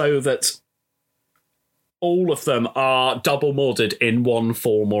so that all of them are double modded in one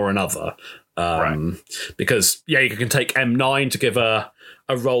form or another. Because Jaeger can take M9 to give a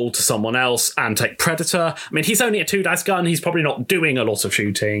roll to someone else and take Predator. I mean, he's only a 2-dice gun. He's probably not doing a lot of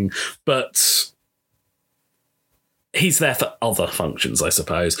shooting, but he's there for other functions, I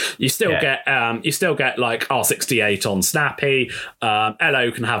suppose. You still get like R68 on Snappy.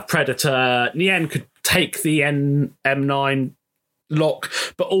 Elo can have Predator. Nien could take the M9 lock,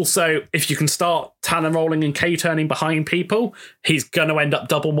 but also if you can start Talon rolling and K-turning behind people, he's going to end up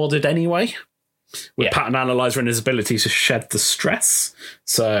double modded anyway with Pattern Analyzer and his ability to shed the stress.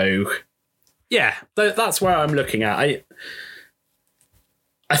 So yeah, that's where I'm looking at.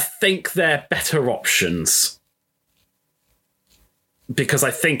 I think they're better options because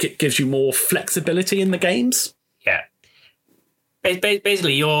I think it gives you more flexibility in the games. Yeah.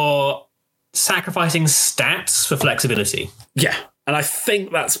 Basically, you're sacrificing stats for flexibility. Yeah. And I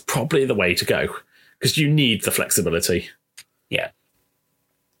think that's probably the way to go because you need the flexibility. Yeah.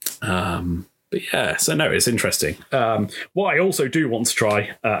 But yeah, so no, it's interesting. What I also do want to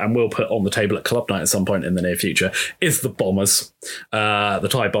try, and will put on the table at Club Night at some point in the near future, is the bombers, the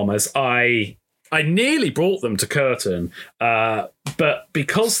TIE bombers. I nearly brought them to Curtain, but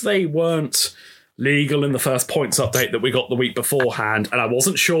because they weren't legal in the first points update that we got the week beforehand, and I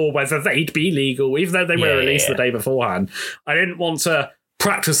wasn't sure whether they'd be legal, even though they were released the day beforehand, I didn't want to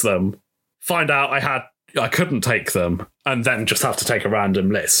practice them, find out I couldn't take them, and then just have to take a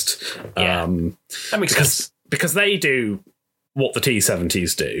random list. Yeah. That makes sense. Because they do what the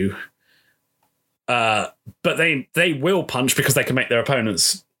T-70s do, but they will punch because they can make their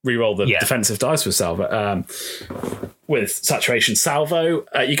opponents reroll the defensive dice with salvo. With saturation salvo,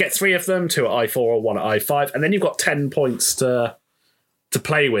 you get 3 of them, 2 at I4 or 1 at I5, and then you've got 10 points to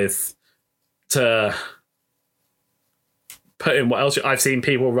play with to put in what else. I've seen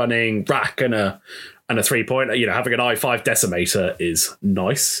people running rack and a 3-point. Having an I5 decimator is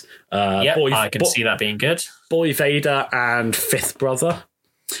nice. I can see that being good. Boy Vader and Fifth Brother.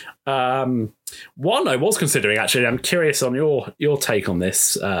 One I was considering, actually, I'm curious on your take on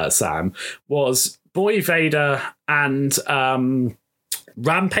this, Sam, was Boy Vader and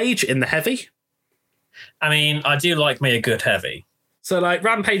Rampage in the heavy. I mean, I do like me a good heavy. So, like,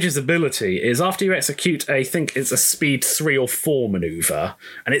 Rampage's ability is after you execute, I think it's a speed 3 or 4 maneuver,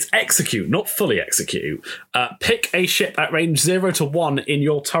 and it's execute, not fully execute. Pick a ship at range 0 to 1 in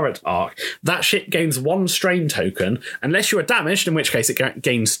your turret arc. That ship gains 1 strain token, unless you are damaged, in which case it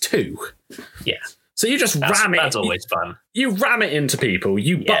gains 2. Yeah. So you just ram it. That's always fun. You ram it into people,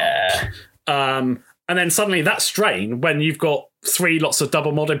 you bump. And then suddenly that strain, when you've got 3 lots of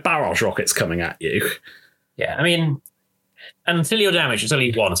double modded barrage rockets coming at you. Yeah, I mean, until you're damaged, it's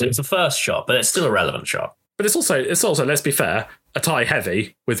only 1, so it's the first shot, but it's still a relevant shot. But it's also, let's be fair, a TIE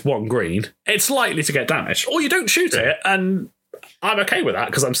heavy with 1 green. It's likely to get damaged, or you don't shoot it, and I'm okay with that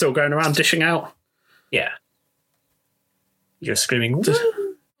because I'm still going around dishing out. Yeah, you're screaming.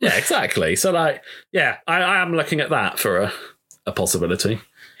 Yeah, exactly. So, like, yeah, I am looking at that for a possibility.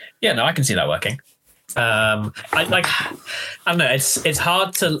 Yeah, no, I can see that working. I don't know. It's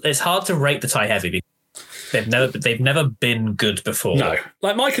hard to rate the TIE heavy because they've never been good before. No,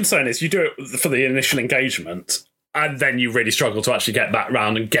 like my concern is you do it for the initial engagement, and then you really struggle to actually get back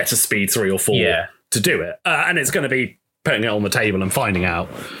round and get a speed 3 or 4 to do it, and it's going to be putting it on the table and finding out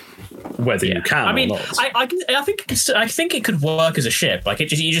whether you can. I mean, or not. I think it could work as a ship. Like you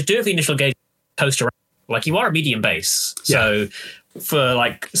just do it for the initial engagement, coast around. Like you are a medium base, so for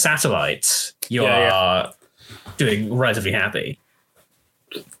like satellites, you are doing relatively happy.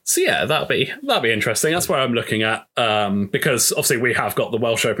 So yeah, that'd be interesting. That's where I'm looking at, because obviously we have got the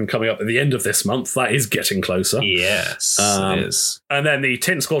Welsh Open coming up at the end of this month. That is getting closer. Yes, it is. And then the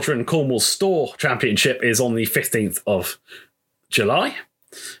Tin Squadron Cornwall Store Championship is on the 15th of July.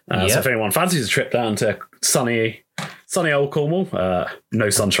 So if anyone fancies a trip down to sunny sunny old Cornwall, no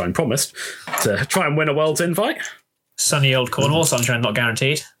sunshine promised, to try and win a World's invite. Sunny old Cornwall, sunshine not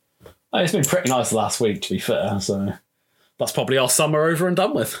guaranteed. Oh, it's been pretty nice last week, to be fair, so that's probably our summer over and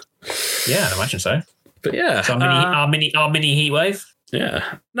done with. Yeah, I'd imagine so. But yeah. So our mini heat wave.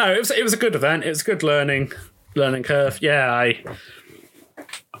 Yeah. No, it was a good event. It was a good learning curve. Yeah,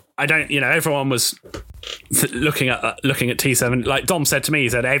 I don't, everyone was looking at T7. Like Dom said to me, he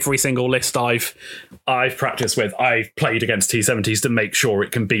said every single list I've practiced with, I've played against T70s to make sure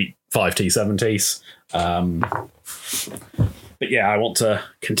it can beat 5 T70s. But yeah, I want to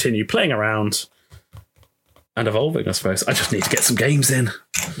continue playing around and evolving, I suppose. I just need to get some games in.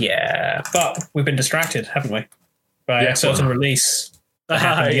 Yeah, but we've been distracted, haven't we? By a certain release that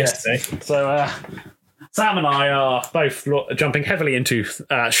happened yesterday. So Sam and I are both jumping heavily into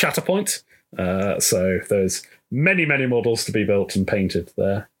Shatterpoint. So there's many, many models to be built and painted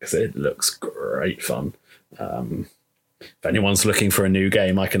there because it looks great fun. If anyone's looking for a new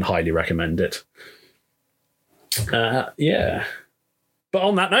game, I can highly recommend it. Yeah. But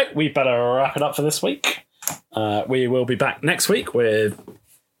on that note, we better wrap it up for this week. We will be back next week with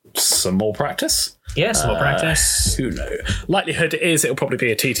some more practice. Yeah, some more practice. Who knows? Likelihood is it'll probably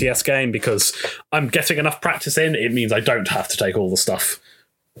be a TTS game because I'm getting enough practice in. It means I don't have to take all the stuff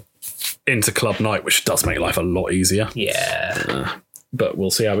into club night, which does make life a lot easier. Yeah. But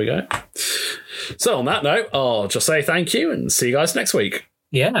we'll see how we go. So on that note, I'll just say thank you and see you guys next week.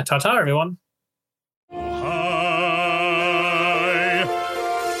 Yeah, ta-ta, everyone.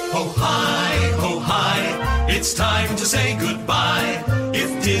 Oh hi, oh hi, it's time to say goodbye.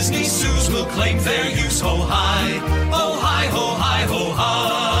 If Disney zoos will claim fair use, oh hi,